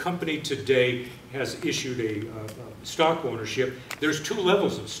the company today has issued a stock ownership, there's 2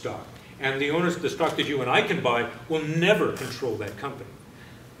 levels of stock. And the stock that you and I can buy will never control that company.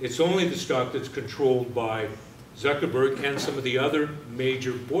 It's only the stock that's controlled by Zuckerberg and some of the other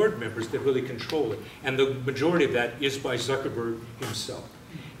major board members that really control it. And the majority of that is by Zuckerberg himself.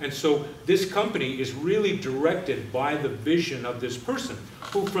 And so this company is really directed by the vision of this person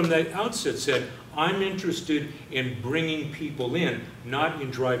who from the outset said, I'm interested in bringing people in, not in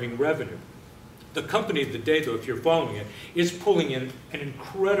driving revenue. The company of the day, though, if you're following it, is pulling in an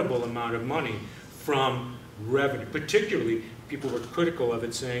incredible amount of money from revenue. Particularly, people were critical of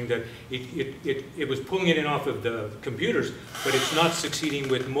it, saying that it was pulling it in off of the computers, but it's not succeeding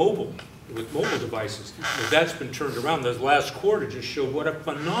with mobile devices. But that's been turned around. The last quarter just showed what a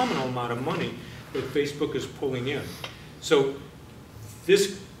phenomenal amount of money that Facebook is pulling in. So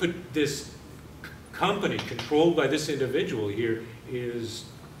this company controlled by this individual here is,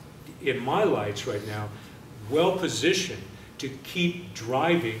 in my lights right now, well positioned to keep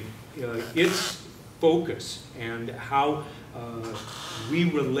driving its focus and how we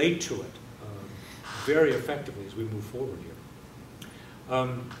relate to it very effectively as we move forward here.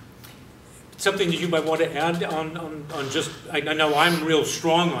 Something that you might want to add on just, I know I'm real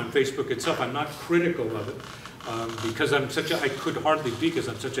strong on Facebook itself. I'm not critical of it because I could hardly be because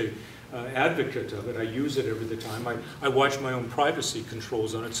I'm such a advocate of it. I use it every time. I watch my own privacy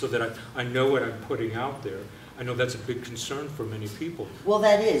controls on it so that I know what I'm putting out there. I know that's a big concern for many people. Well,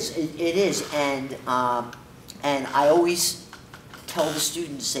 that is. It is. And I always tell the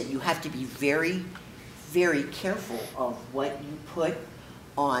students that you have to be very, very careful of what you put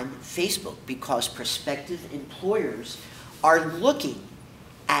on Facebook because prospective employers are looking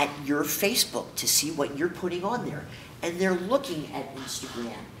at your Facebook to see what you're putting on there. And they're looking at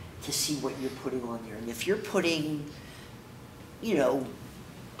Instagram to see what you're putting on there. And if you're putting, you know,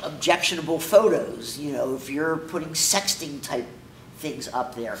 objectionable photos, you know, if you're putting sexting type things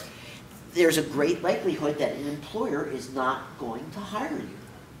up there, there's a great likelihood that an employer is not going to hire you.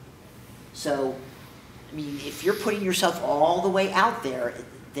 So, I mean, if you're putting yourself all the way out there,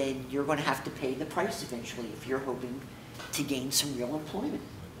 then you're going to have to pay the price eventually if you're hoping to gain some real employment.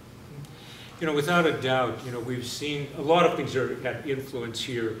 You know, without a doubt, you know, we've seen a lot of things are at influence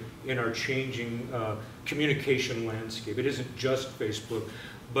here in our changing communication landscape. It isn't just Facebook,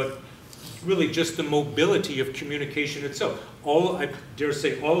 but really just the mobility of communication itself. I dare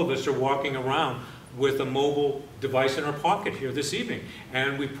say all of us are walking around with a mobile device in our pocket here this evening,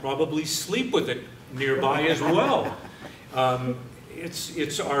 and we probably sleep with it nearby as well.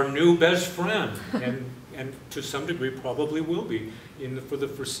 It's our new best friend, and to some degree probably will be for the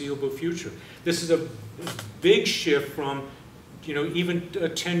foreseeable future. This is a big shift from, you know, even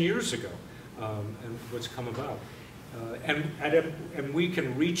 10 years ago, and what's come about. And we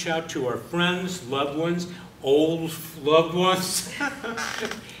can reach out to our friends, loved ones, old loved ones,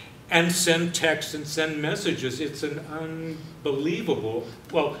 and send texts and send messages. It's an unbelievable,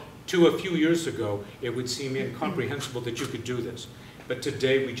 well, to a few years ago, it would seem incomprehensible that you could do this. But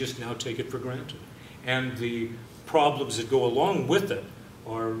today, we just now take it for granted. And the problems that go along with it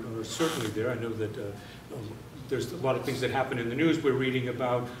are certainly there. I know that there's a lot of things that happen in the news we're reading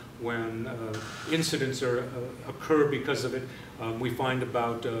about when incidents occur because of it. We find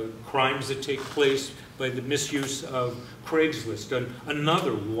about crimes that take place by the misuse of Craigslist,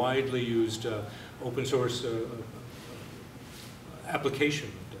 another widely used open source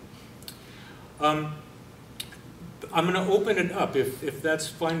application. I'm going to open it up, if that's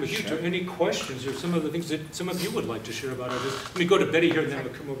fine with you, to any questions or some of the things that some of you would like to share about it. Let me go to Betty here, and then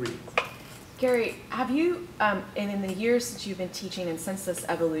we'll come over to you. Gary, have you, and in the years since you've been teaching and since this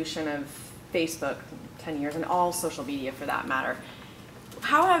evolution of Facebook, 10 years, and all social media for that matter,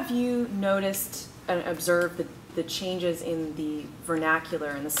 how have you noticed and observed the changes in the vernacular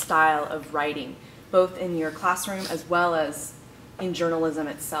and the style of writing, both in your classroom as well as in journalism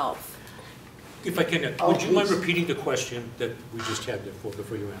itself? If I can, would you mind repeating the question that we just had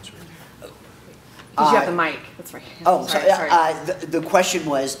before you answer it? Because you have the mic. That's right. Oh, sorry. The question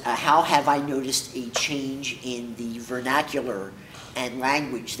was, how have I noticed a change in the vernacular and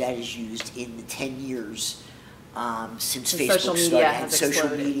language that is used in the 10 years since Facebook started and social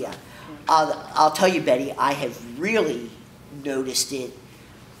media? I'll tell you, Betty, I have really noticed it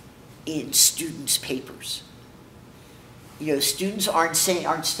in students' papers. You know, students aren't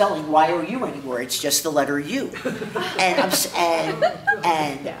spelling Y-O-U anymore. It's just the letter U, and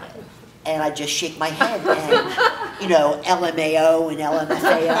I just shake my head, and you know, LMAO and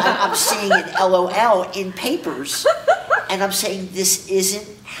LMFAO. I'm seeing an LOL in papers, and I'm saying this isn't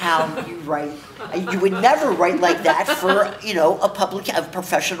how you write. You would never write like that for, you know, a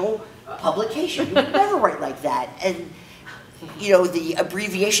professional publication. You would never write like that, and you know, the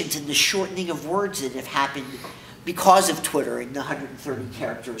abbreviations and the shortening of words that have happened because of Twitter and the 130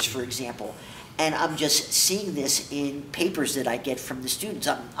 characters, for example. And I'm just seeing this in papers that I get from the students.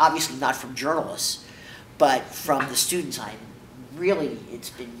 I'm obviously not from journalists, but from the students, it's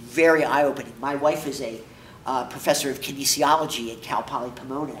been very eye-opening. My wife is a professor of kinesiology at Cal Poly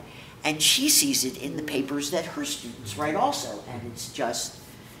Pomona, and she sees it in the papers that her students write also, and it's just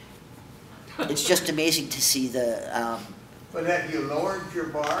amazing to see the. But have you lowered your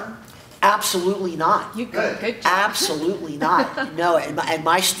bar? Absolutely not. You good job. Absolutely not. No, and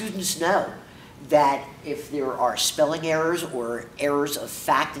my students know that if there are spelling errors or errors of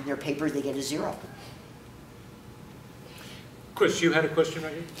fact in their paper, they get a 0. Chris, you had a question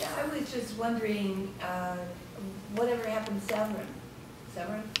right here? Yeah, I was just wondering, whatever happened to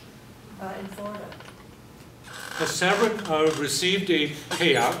Severin in Florida? Severin received a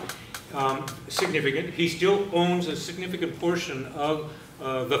payout, significant. He still owns a significant portion of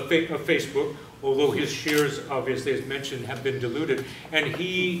Facebook, although his shares, obviously, as mentioned, have been diluted. And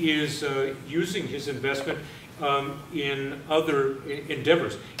he is using his investment in other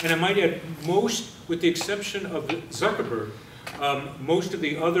endeavors. And I might add, most, with the exception of Zuckerberg, most of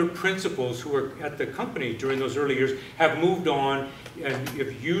the other principals who were at the company during those early years have moved on and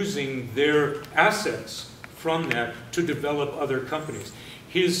using their assets from that to develop other companies.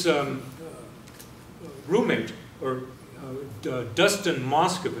 His roommate, or Dustin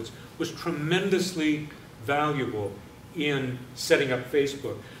Moskovitz, was tremendously valuable in setting up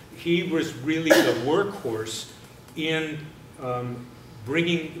Facebook. He was really the workhorse in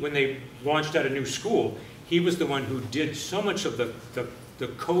bringing, when they launched out a new school, he was the one who did so much of the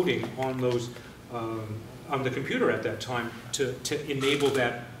coding on those on the computer at that time to enable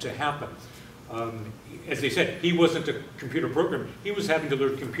that to happen. As they said, he wasn't a computer programmer. He was having to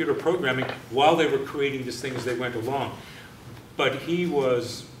learn computer programming while they were creating this thing as they went along. But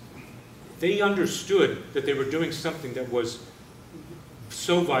they understood that they were doing something that was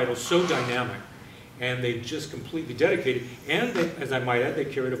so vital, so dynamic, and they just completely dedicated. And they, as I might add, they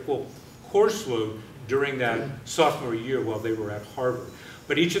carried a full course load during that sophomore year while they were at Harvard.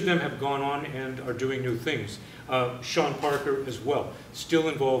 But each of them have gone on and are doing new things. Sean Parker as well, still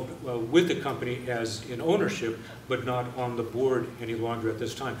involved with the company as in ownership, but not on the board any longer at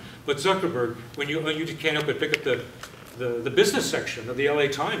this time. But Zuckerberg, when you can't help but pick up the business section of the LA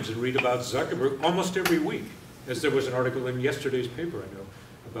Times and read about Zuckerberg almost every week, as there was an article in yesterday's paper, I know,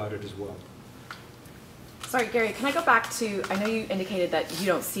 about it as well. Sorry, Gary, can I go back to, I know you indicated that you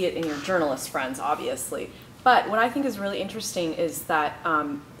don't see it in your journalist friends, obviously, but what I think is really interesting is that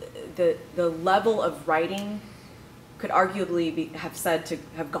the level of writing could arguably have said to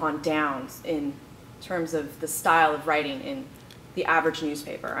have gone down in terms of the style of writing in the average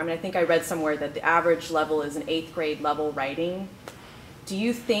newspaper. I mean, I think I read somewhere that the average level is an 8th grade level writing. Do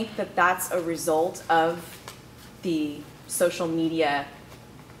you think that that's a result of the social media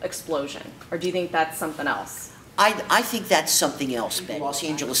explosion, or do you think that's something else? I think that's something else, Ben. Los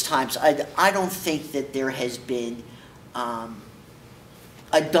Angeles Times, I don't think that there has been a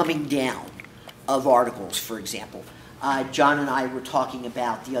dumbing down of articles, for example. John and I were talking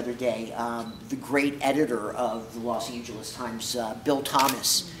about the other day, the great editor of the Los Angeles Times, Bill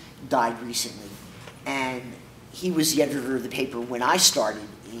Thomas, died recently. And he was the editor of the paper when I started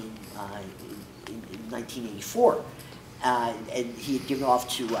in 1984. And he had given off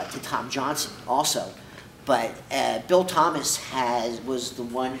to Tom Johnson also. But Bill Thomas was the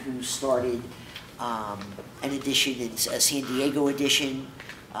one who started an edition, a San Diego edition,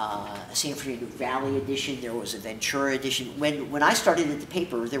 a San Fernando Valley edition. There was a Ventura edition. When I started at the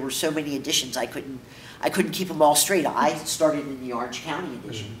paper, there were so many editions I couldn't keep them all straight. I started in the Orange County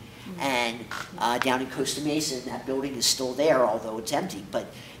edition, and down in Costa Mesa, that building is still there, although it's empty. But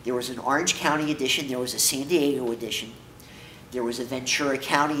there was an Orange County edition. There was a San Diego edition. There was a Ventura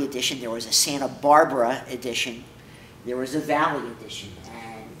County edition. There was a Santa Barbara edition. There was a Valley edition,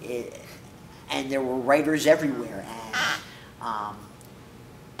 and there were writers everywhere.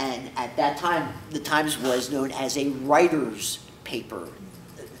 And at that time, the Times was known as a writer's paper.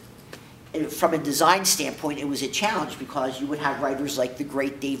 From a design standpoint, it was a challenge because you would have writers like the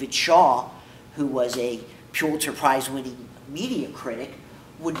great David Shaw, who was a Pulitzer Prize-winning media critic,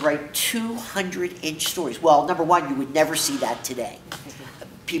 would write 200-inch stories. Well, number one, you would never see that today.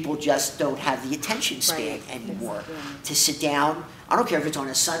 People just don't have the attention span anymore to sit down. I don't care if it's on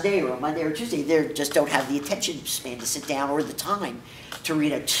a Sunday or a Monday or Tuesday, they just don't have the attention span to sit down or the time to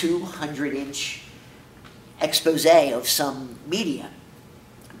read a 200-inch expose of some media.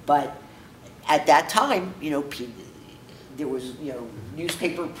 But at that time, there was,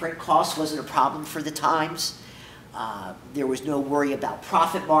 newspaper print costs wasn't a problem for the Times. There was no worry about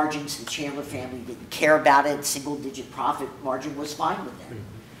profit margins. The Chandler family didn't care about it. Single-digit profit margin was fine with them.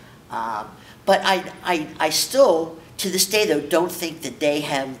 But I still, to this day though, don't think that they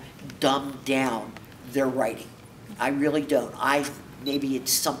have dumbed down their writing. I really don't. Maybe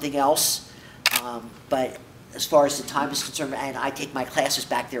it's something else, but as far as the time is concerned, and I take my classes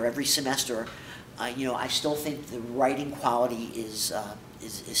back there every semester, I still think the writing quality is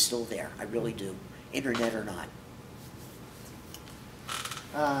still there. I really do, internet or not.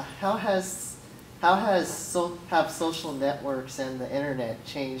 Have social networks and the internet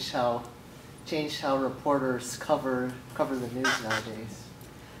changed how reporters cover the news nowadays?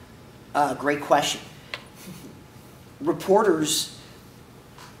 Great question. Reporters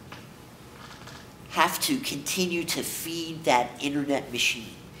have to continue to feed that internet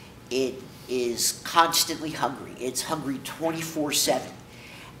machine. It is constantly hungry. It's hungry 24/7.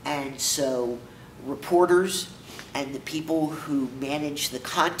 And so reporters and the people who manage the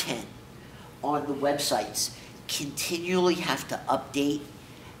content on the websites continually have to update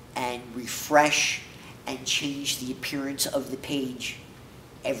and refresh and change the appearance of the page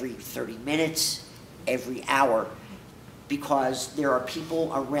every 30 minutes, every hour, because there are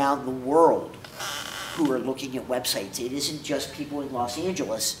people around the world who are looking at websites. It isn't just people in Los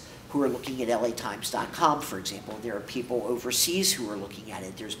Angeles who are looking at LATimes.com, for example. There are people overseas who are looking at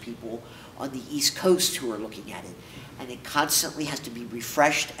it. There's people on the East Coast who are looking at it. And it constantly has to be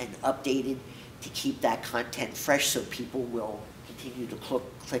refreshed and updated to keep that content fresh so people will continue to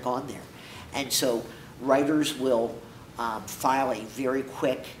click on there. And so writers will file a very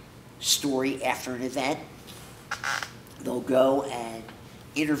quick story after an event. They'll go and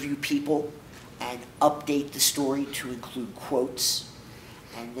interview people and update the story to include quotes.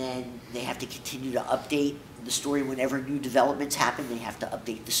 And then they have to continue to update the story whenever new developments happen. They have to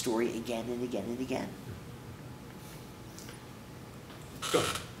update the story again and again and again. Go.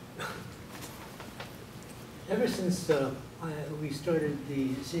 Ever since we started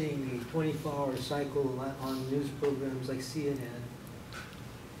seeing the 24-hour cycle on news programs like CNN,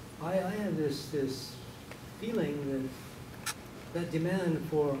 I have this feeling that demand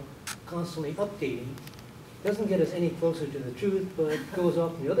for constantly updating doesn't get us any closer to the truth, but goes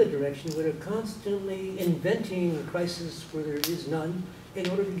off in the other direction, where they're constantly inventing a crisis where there is none in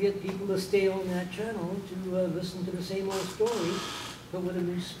order to get people to stay on that channel to listen to the same old story, but with a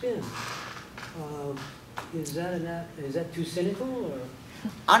new spin. Is that too cynical, or?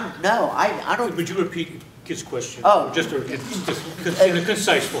 No, I don't. Would you repeat his question? Oh. Just in a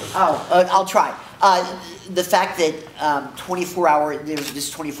concise form. I'll try. The fact that there's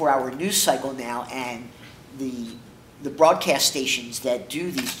this 24-hour news cycle now, and the broadcast stations that do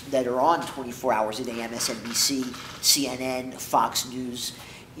these, that are on 24 hours a day, MSNBC, CNN, Fox News,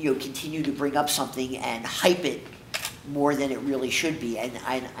 continue to bring up something and hype it more than it really should be, and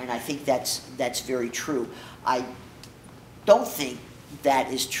I think that's very true. I don't think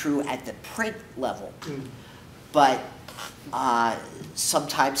that is true at the print level, but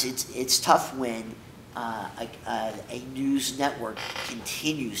sometimes it's tough when a news network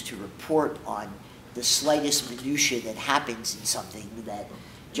continues to report on the slightest minutia that happens in something, that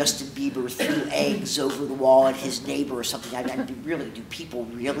Justin Bieber threw eggs over the wall at his neighbor or something. Do people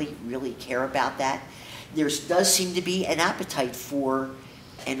really care about that? There does seem to be an appetite for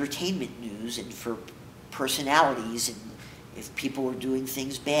entertainment news and for personalities, and if people are doing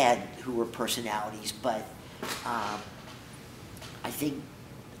things bad, who are personalities. But I think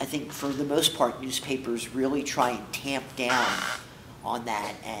for the most part, newspapers really try and tamp down on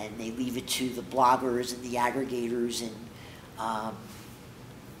that, and they leave it to the bloggers and the aggregators and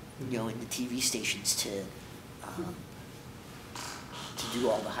and the TV stations to do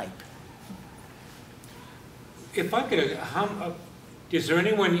all the hype. If I could, is there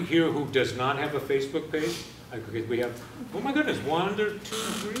anyone here who does not have a Facebook page? We have, oh my goodness, 1 or 2,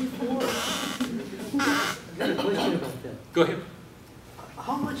 3, 4. I've got a question about that. Go ahead.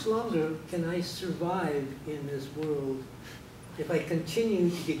 How much longer can I survive in this world if I continue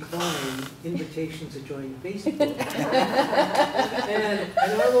to decline invitations to join Facebook? and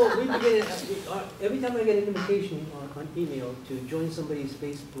although we begin, every time I get an invitation on email to join somebody's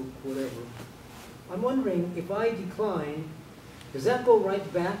Facebook, whatever, I'm wondering, if I decline, does that go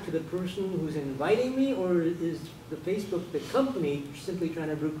right back to the person who's inviting me, or is the Facebook, the company, simply trying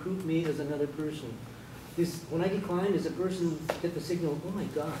to recruit me as another person? When I decline, does the person get the signal, oh my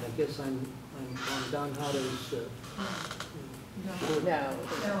God, I guess I'm Don Hotter's No,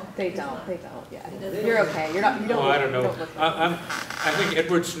 No, they it's don't. not. They don't. Yeah, It doesn't. you're okay. You're not. You don't. Oh, I don't know. look like I think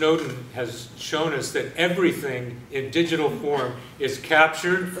Edward Snowden has shown us that everything in digital form is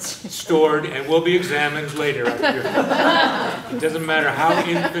captured, stored, and will be examined later. It doesn't matter how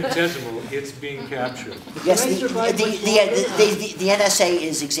infinitesimal it's being captured. Yes, Can I survive much the NSA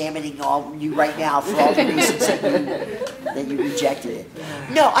is examining all you right now for all the reasons that you rejected it.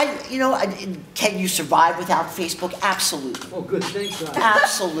 No, can you survive without Facebook? Absolutely. Oh, good, thanks, God.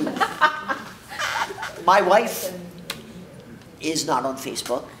 Absolutely. My wife is not on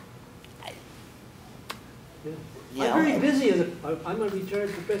Facebook. You know, I'm very and- busy I'm a retired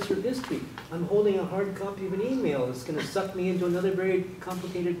professor of history. I'm holding a hard copy of an email that's gonna suck me into another very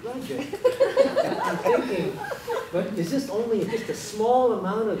complicated project. I'm thinking, but is this only just a small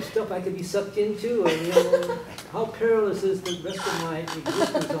amount of stuff I could be sucked into? And, how perilous is the rest of my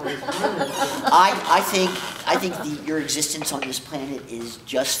existence on this planet? I think your existence on this planet is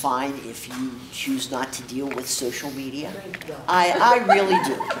just fine if you choose not to deal with social media. Thank God. I really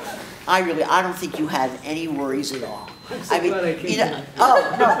do. I don't think you have any worries at all. I'm so glad I came tonight.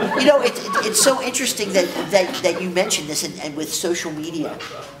 Oh, no, it's so interesting that you mentioned this, and with social media,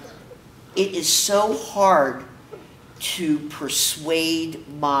 it is so hard to persuade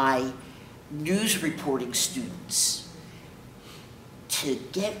my news reporting students to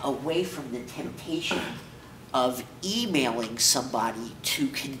get away from the temptation of emailing somebody to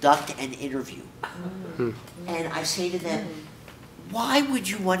conduct an interview. And I say to them, why would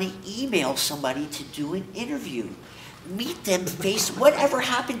you want to email somebody to do an interview? Meet them whatever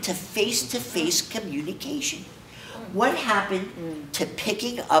happened to face-to-face communication? What happened to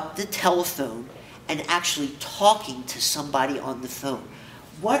picking up the telephone and actually talking to somebody on the phone?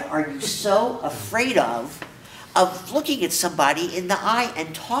 What are you so afraid of looking at somebody in the eye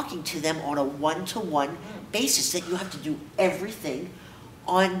and talking to them on a one-to-one basis, that you have to do everything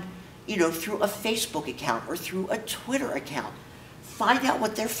on, through a Facebook account or through a Twitter account? Find out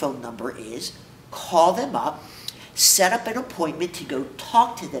what their phone number is, call them up, set up an appointment to go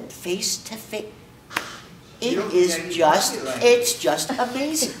talk to them face to face. It's just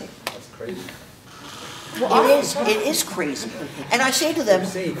amazing. That's crazy. It is crazy. And I say to them,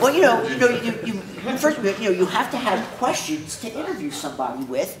 well, first, you have to have questions to interview somebody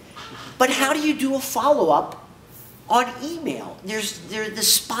with, but how do you do a follow-up on email? The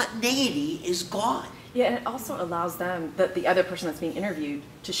spontaneity is gone. Yeah, and it also allows them, the other person that's being interviewed,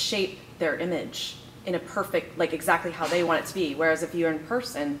 to shape their image in a perfect, exactly how they want it to be. Whereas if you're in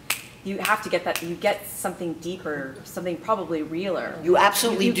person, you have to get that, you get something deeper, something probably realer. You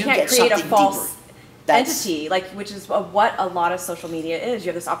absolutely do You can't get create something a false deeper. entity, which is what a lot of social media is. You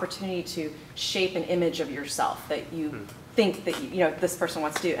have this opportunity to shape an image of yourself that you think that this person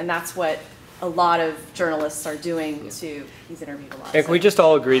wants to do, and that's what a lot of journalists are doing to these interviewed a lot. And can we just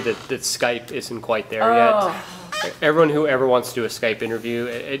all agree that Skype isn't quite there yet? Everyone who ever wants to do a Skype interview,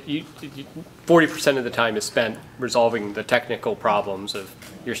 40% of the time is spent resolving the technical problems of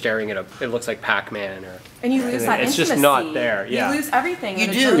you're staring at it looks like Pac-Man, and you lose that it's intimacy. just not there. Yeah. You lose everything. You in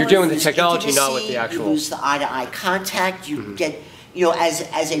a do. journalist- You're doing the lose technology, not with intimacy, the actual. You lose the eye-to-eye contact. You get,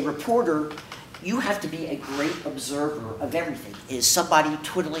 as a reporter, you have to be a great observer of everything. Is somebody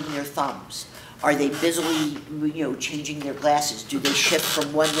twiddling their thumbs? Are they busily, changing their glasses? Do they shift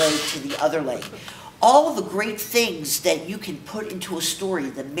from one leg to the other leg? All the great things that you can put into a story,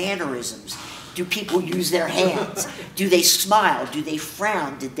 the mannerisms. Do people use their hands? Do they smile? Do they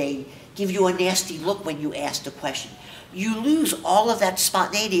frown? Did they give you a nasty look when you asked a question? You lose all of that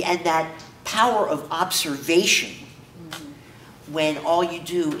spontaneity and that power of observation when all you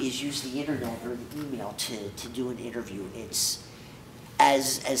do is use the internet or the email to do an interview. It's,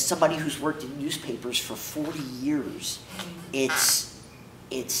 as somebody who's worked in newspapers for 40 years, it's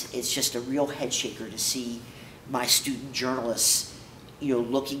just a real head shaker to see my student journalists,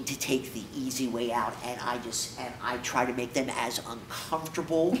 looking to take the easy way out, and I try to make them as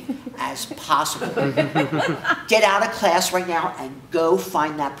uncomfortable as possible. Get out of class right now and go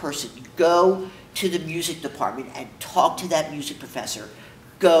find that person. Go to the music department and talk to that music professor.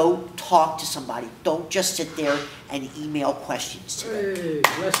 Go talk to somebody. Don't just sit there and email questions to them. Hey,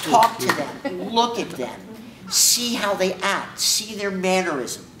 bless you. Talk to them. Look at them. See how they act. See their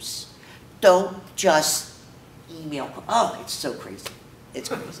mannerisms. Don't just email. Oh, it's so crazy. It's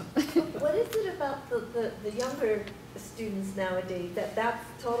crazy. What is it about the younger students nowadays that's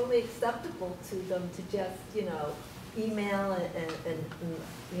totally acceptable to them to just, email and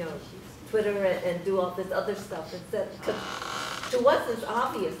Twitter and do all this other stuff? Because to us it's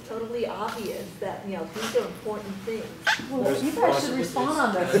obvious, totally obvious that, these are important things. Well, you guys should respond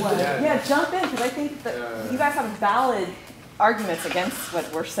on this one. Yeah, jump in, because I think that you guys have valid arguments against what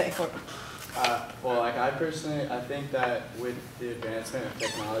we're saying. Well, like I personally, I think that with the advancement of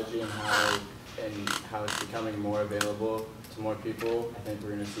technology and how it's becoming more available to more people, I think we're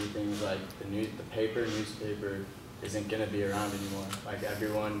going to see things like the newspaper isn't going to be around anymore. Like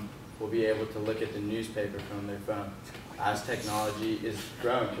everyone will be able to look at the newspaper from their phone as technology is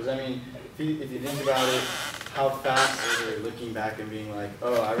growing. Because I mean, if you think about it, how fast are they looking back and being like,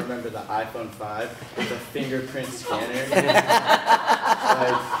 oh, I remember the iPhone 5 with a fingerprint scanner.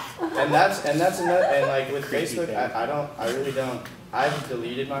 and that's another, and like with Facebook, I really don't. I've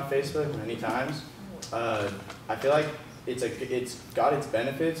deleted my Facebook many times. I feel like it's got its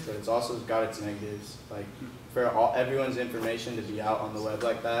benefits, but it's also got its negatives. Like for everyone's information to be out on the web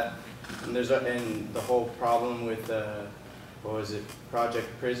like that, and and the whole problem with what was it, Project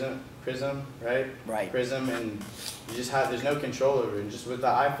Prism, right? Right. Prism, and you just there's no control over it. And just with the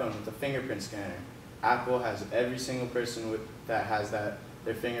iPhone, with the fingerprint scanner, Apple has every single person that has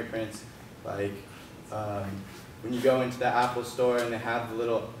their fingerprints. Like when you go into the Apple store and they have the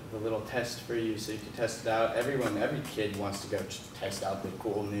little test for you, so you can test it out. Every kid wants to go test out the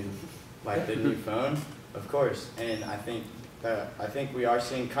cool new, like the new phone, of course. And I think we are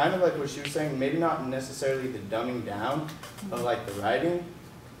seeing kind of like what she was saying, maybe not necessarily the dumbing down of like the writing,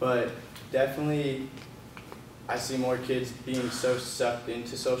 but definitely I see more kids being so sucked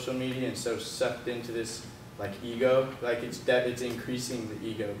into social media and so sucked into this like ego, like it's increasing the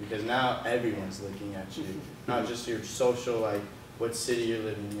ego because now everyone's looking at you, not just your social, like what city you're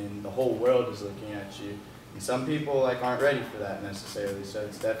living in, the whole world is looking at you. And some people like aren't ready for that necessarily, so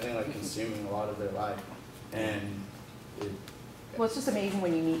it's definitely like consuming a lot of their life. And Well, it's just amazing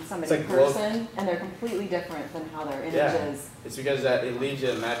when you meet somebody It's in like person and they're completely different than how their image yeah, is. it's because it leaves you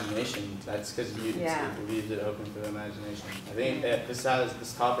imagination. That's because Yeah. it leaves it open for the imagination. I think this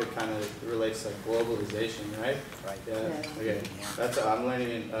topic kind of relates to like globalization, right? Right. Yeah. Yeah. Okay. That's I'm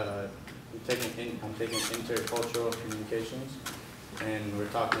learning. I'm taking intercultural communications, and we're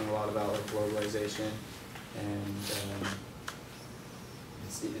talking a lot about like globalization, and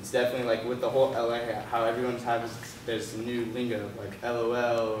it's definitely like with the whole how everyone's having this new lingo like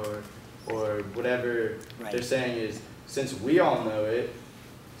LOL or whatever Right. they're saying is since we all know it,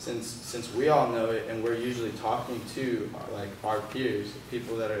 and we're usually talking to like our peers,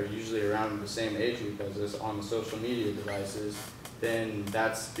 people that are usually around the same age group as us on the social media devices, then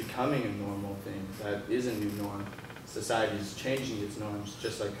that's becoming a normal thing. That is a new norm. Society is changing its norms,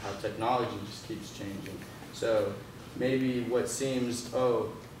 just like how technology just keeps changing. So maybe what seems,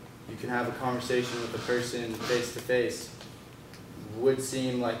 you can have a conversation with a person face to face, would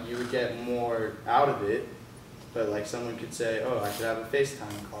seem like you would get more out of it, but like someone could say, I could have a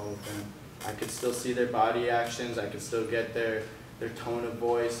FaceTime call with them. I could still see their body actions, I could still get their tone of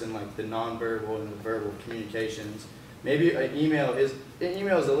voice and like the nonverbal and the verbal communications. Maybe an email is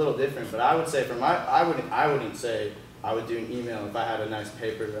a little different, but I would say I wouldn't say I would do an email if I had a nice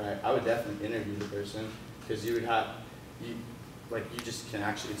paper to write. I would definitely interview the person, because you just can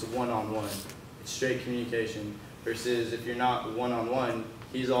actually, it's a one-on-one. It's straight communication, versus if you're not one-on-one,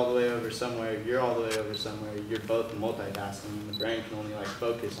 he's all the way over somewhere, you're all the way over somewhere, you're both multitasking, and the brain can only like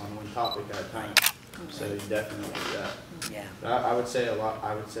focus on one topic at a time. So you definitely do that. Yeah. But I would say a lot of,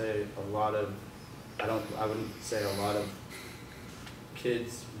 I wouldn't say a lot of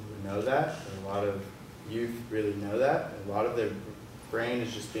kids would know that, or a lot of youth really know that. A lot of their brain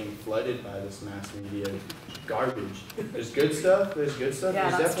is just being flooded by this mass media garbage. There's good stuff, Yeah, there's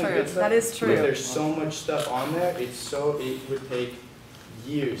that's definitely true. good stuff. That is true. But there's so much stuff on there, it would take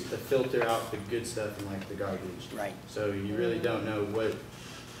years to filter out the good stuff and like the garbage. Right. So you really don't know what's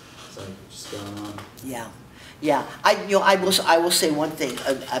like just going on. Yeah, yeah. I will say one thing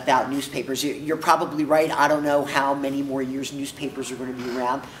about newspapers. You're probably right. I don't know how many more years newspapers are going to be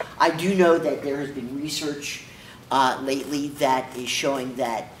around. I do know that there has been research lately that is showing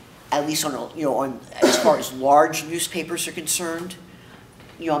that, at least on as far as large newspapers are concerned,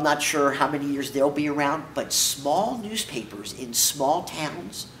 I'm not sure how many years they'll be around, but small newspapers in small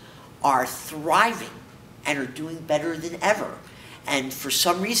towns are thriving and are doing better than ever. And for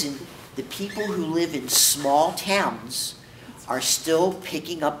some reason, the people who live in small towns are still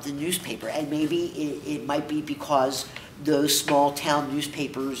picking up the newspaper. And maybe it might be because those small town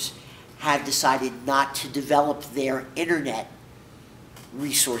newspapers have decided not to develop their internet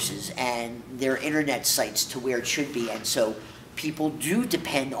resources and their internet sites to where it should be. And so people do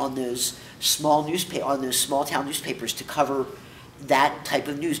depend on those small town newspapers to cover that type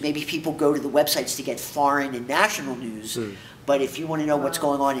of news. Maybe people go to the websites to get foreign and national news, but if you want to know what's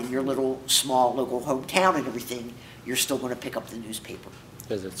going on in your little small local hometown and everything, you're still going to pick up the newspaper.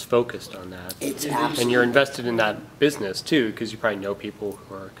 because it's focused on that. It's Yeah, absolutely. And you're invested in that business too, because you probably know people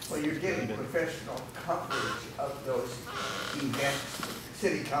who are. Well, you're getting professional coverage of those events,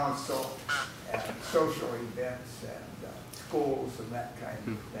 city council, and social events, and schools, and that kind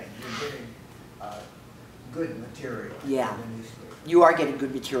of thing. You're getting good material Yeah. in the newspaper. You are getting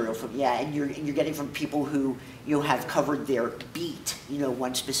good material from, yeah, and you're getting from people who, have covered their beat,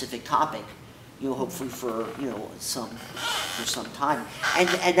 one specific topic, hopefully for, for some time.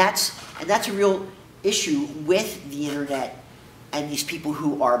 And that's a real issue with the internet and these people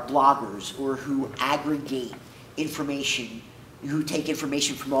who are bloggers or who aggregate information, who take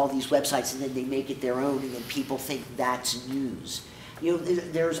information from all these websites and then they make it their own and then people think that's news.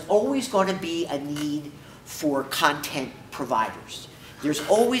 There's always going to be a need for content providers. There's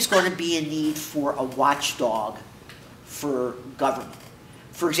always going to be a need for a watchdog for government.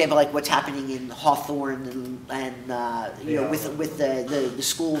 For example, like what's happening in Hawthorne and with the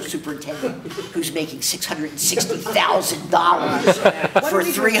school superintendent who's making $660,000 for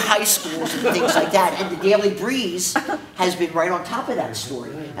 3 high schools and things like that. And the Daily Breeze has been right on top of that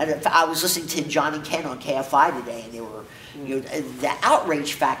story. And I was listening to John and Ken on KFI today, and they were, the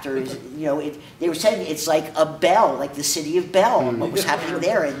outrage factor is, they were saying it's like a Bell, like the city of Bell, and what was happening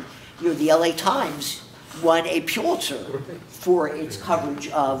there. And the LA Times won a Pulitzer for its coverage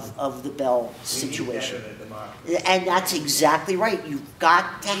of the Bell situation. And that's exactly right. You've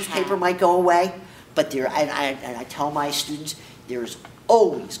got, newspaper might go away, but I tell my students, there's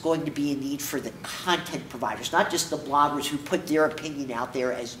always going to be a need for the content providers, not just the bloggers who put their opinion out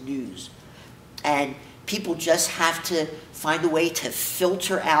there as news. And people just have to find a way to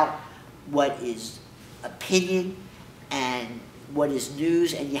filter out what is opinion and what is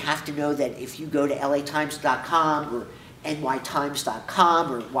news, and you have to know that if you go to latimes.com or nytimes.com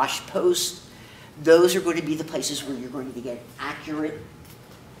or Washington Post, those are going to be the places where you're going to get accurate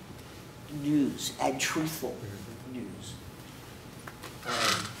news and truthful news.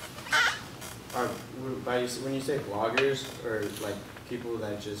 When you say bloggers, or like people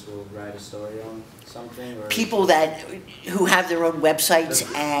that just will write a story on something, or People who have their own websites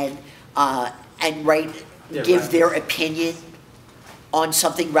and give their opinion on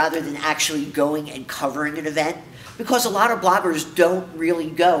something rather than actually going and covering an event, because a lot of bloggers don't really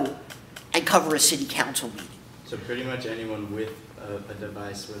go and cover a city council meeting. So pretty much anyone with a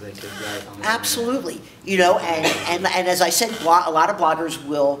device where they could write on the Absolutely, and as I said, a lot of bloggers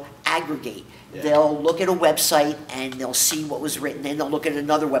will aggregate. Yeah. They'll look at a website and they'll see what was written, and they'll look at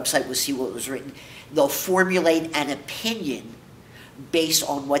another website and see what was written. They'll formulate an opinion based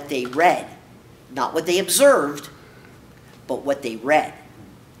on what they read, not what they observed, but what they read.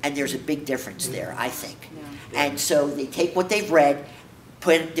 And there's a big difference there, I think. Yeah. And so they take what they've read,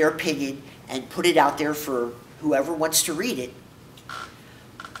 put their opinion, and put it out there for whoever wants to read it.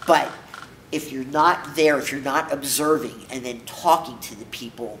 But if you're not there, if you're not observing and then talking to the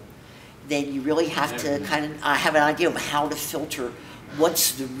people, then you really have to kind of have an idea of how to filter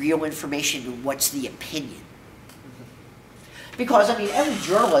what's the real information and what's the opinion. Because, every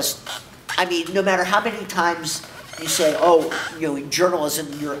journalist, no matter how many times you say, in journalism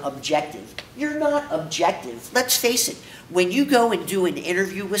you're objective. You're not objective. Let's face it. When you go and do an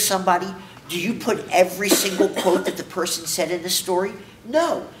interview with somebody, do you put every single quote that the person said in the story?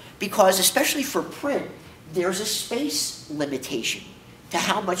 No, because especially for print, there's a space limitation to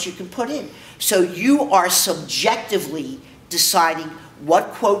how much you can put in. So you are subjectively deciding what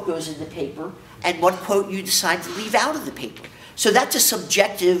quote goes in the paper and what quote you decide to leave out of the paper. So that's a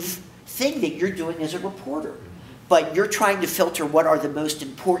subjective thing that you're doing as a reporter. But you're trying to filter what are the most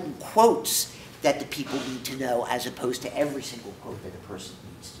important quotes that the people need to know, as opposed to every single quote that a person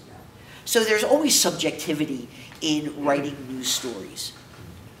needs to know. So there's always subjectivity in writing news stories.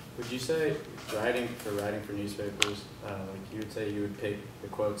 Would you say writing for newspapers, like you would say you would pick the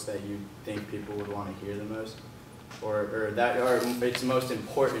quotes that you think people would want to hear the most? Or it's most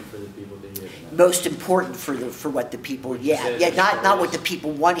important for the people to hear the most? Most important for what the people, not what the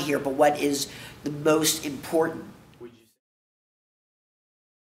people want to hear, but what is the most important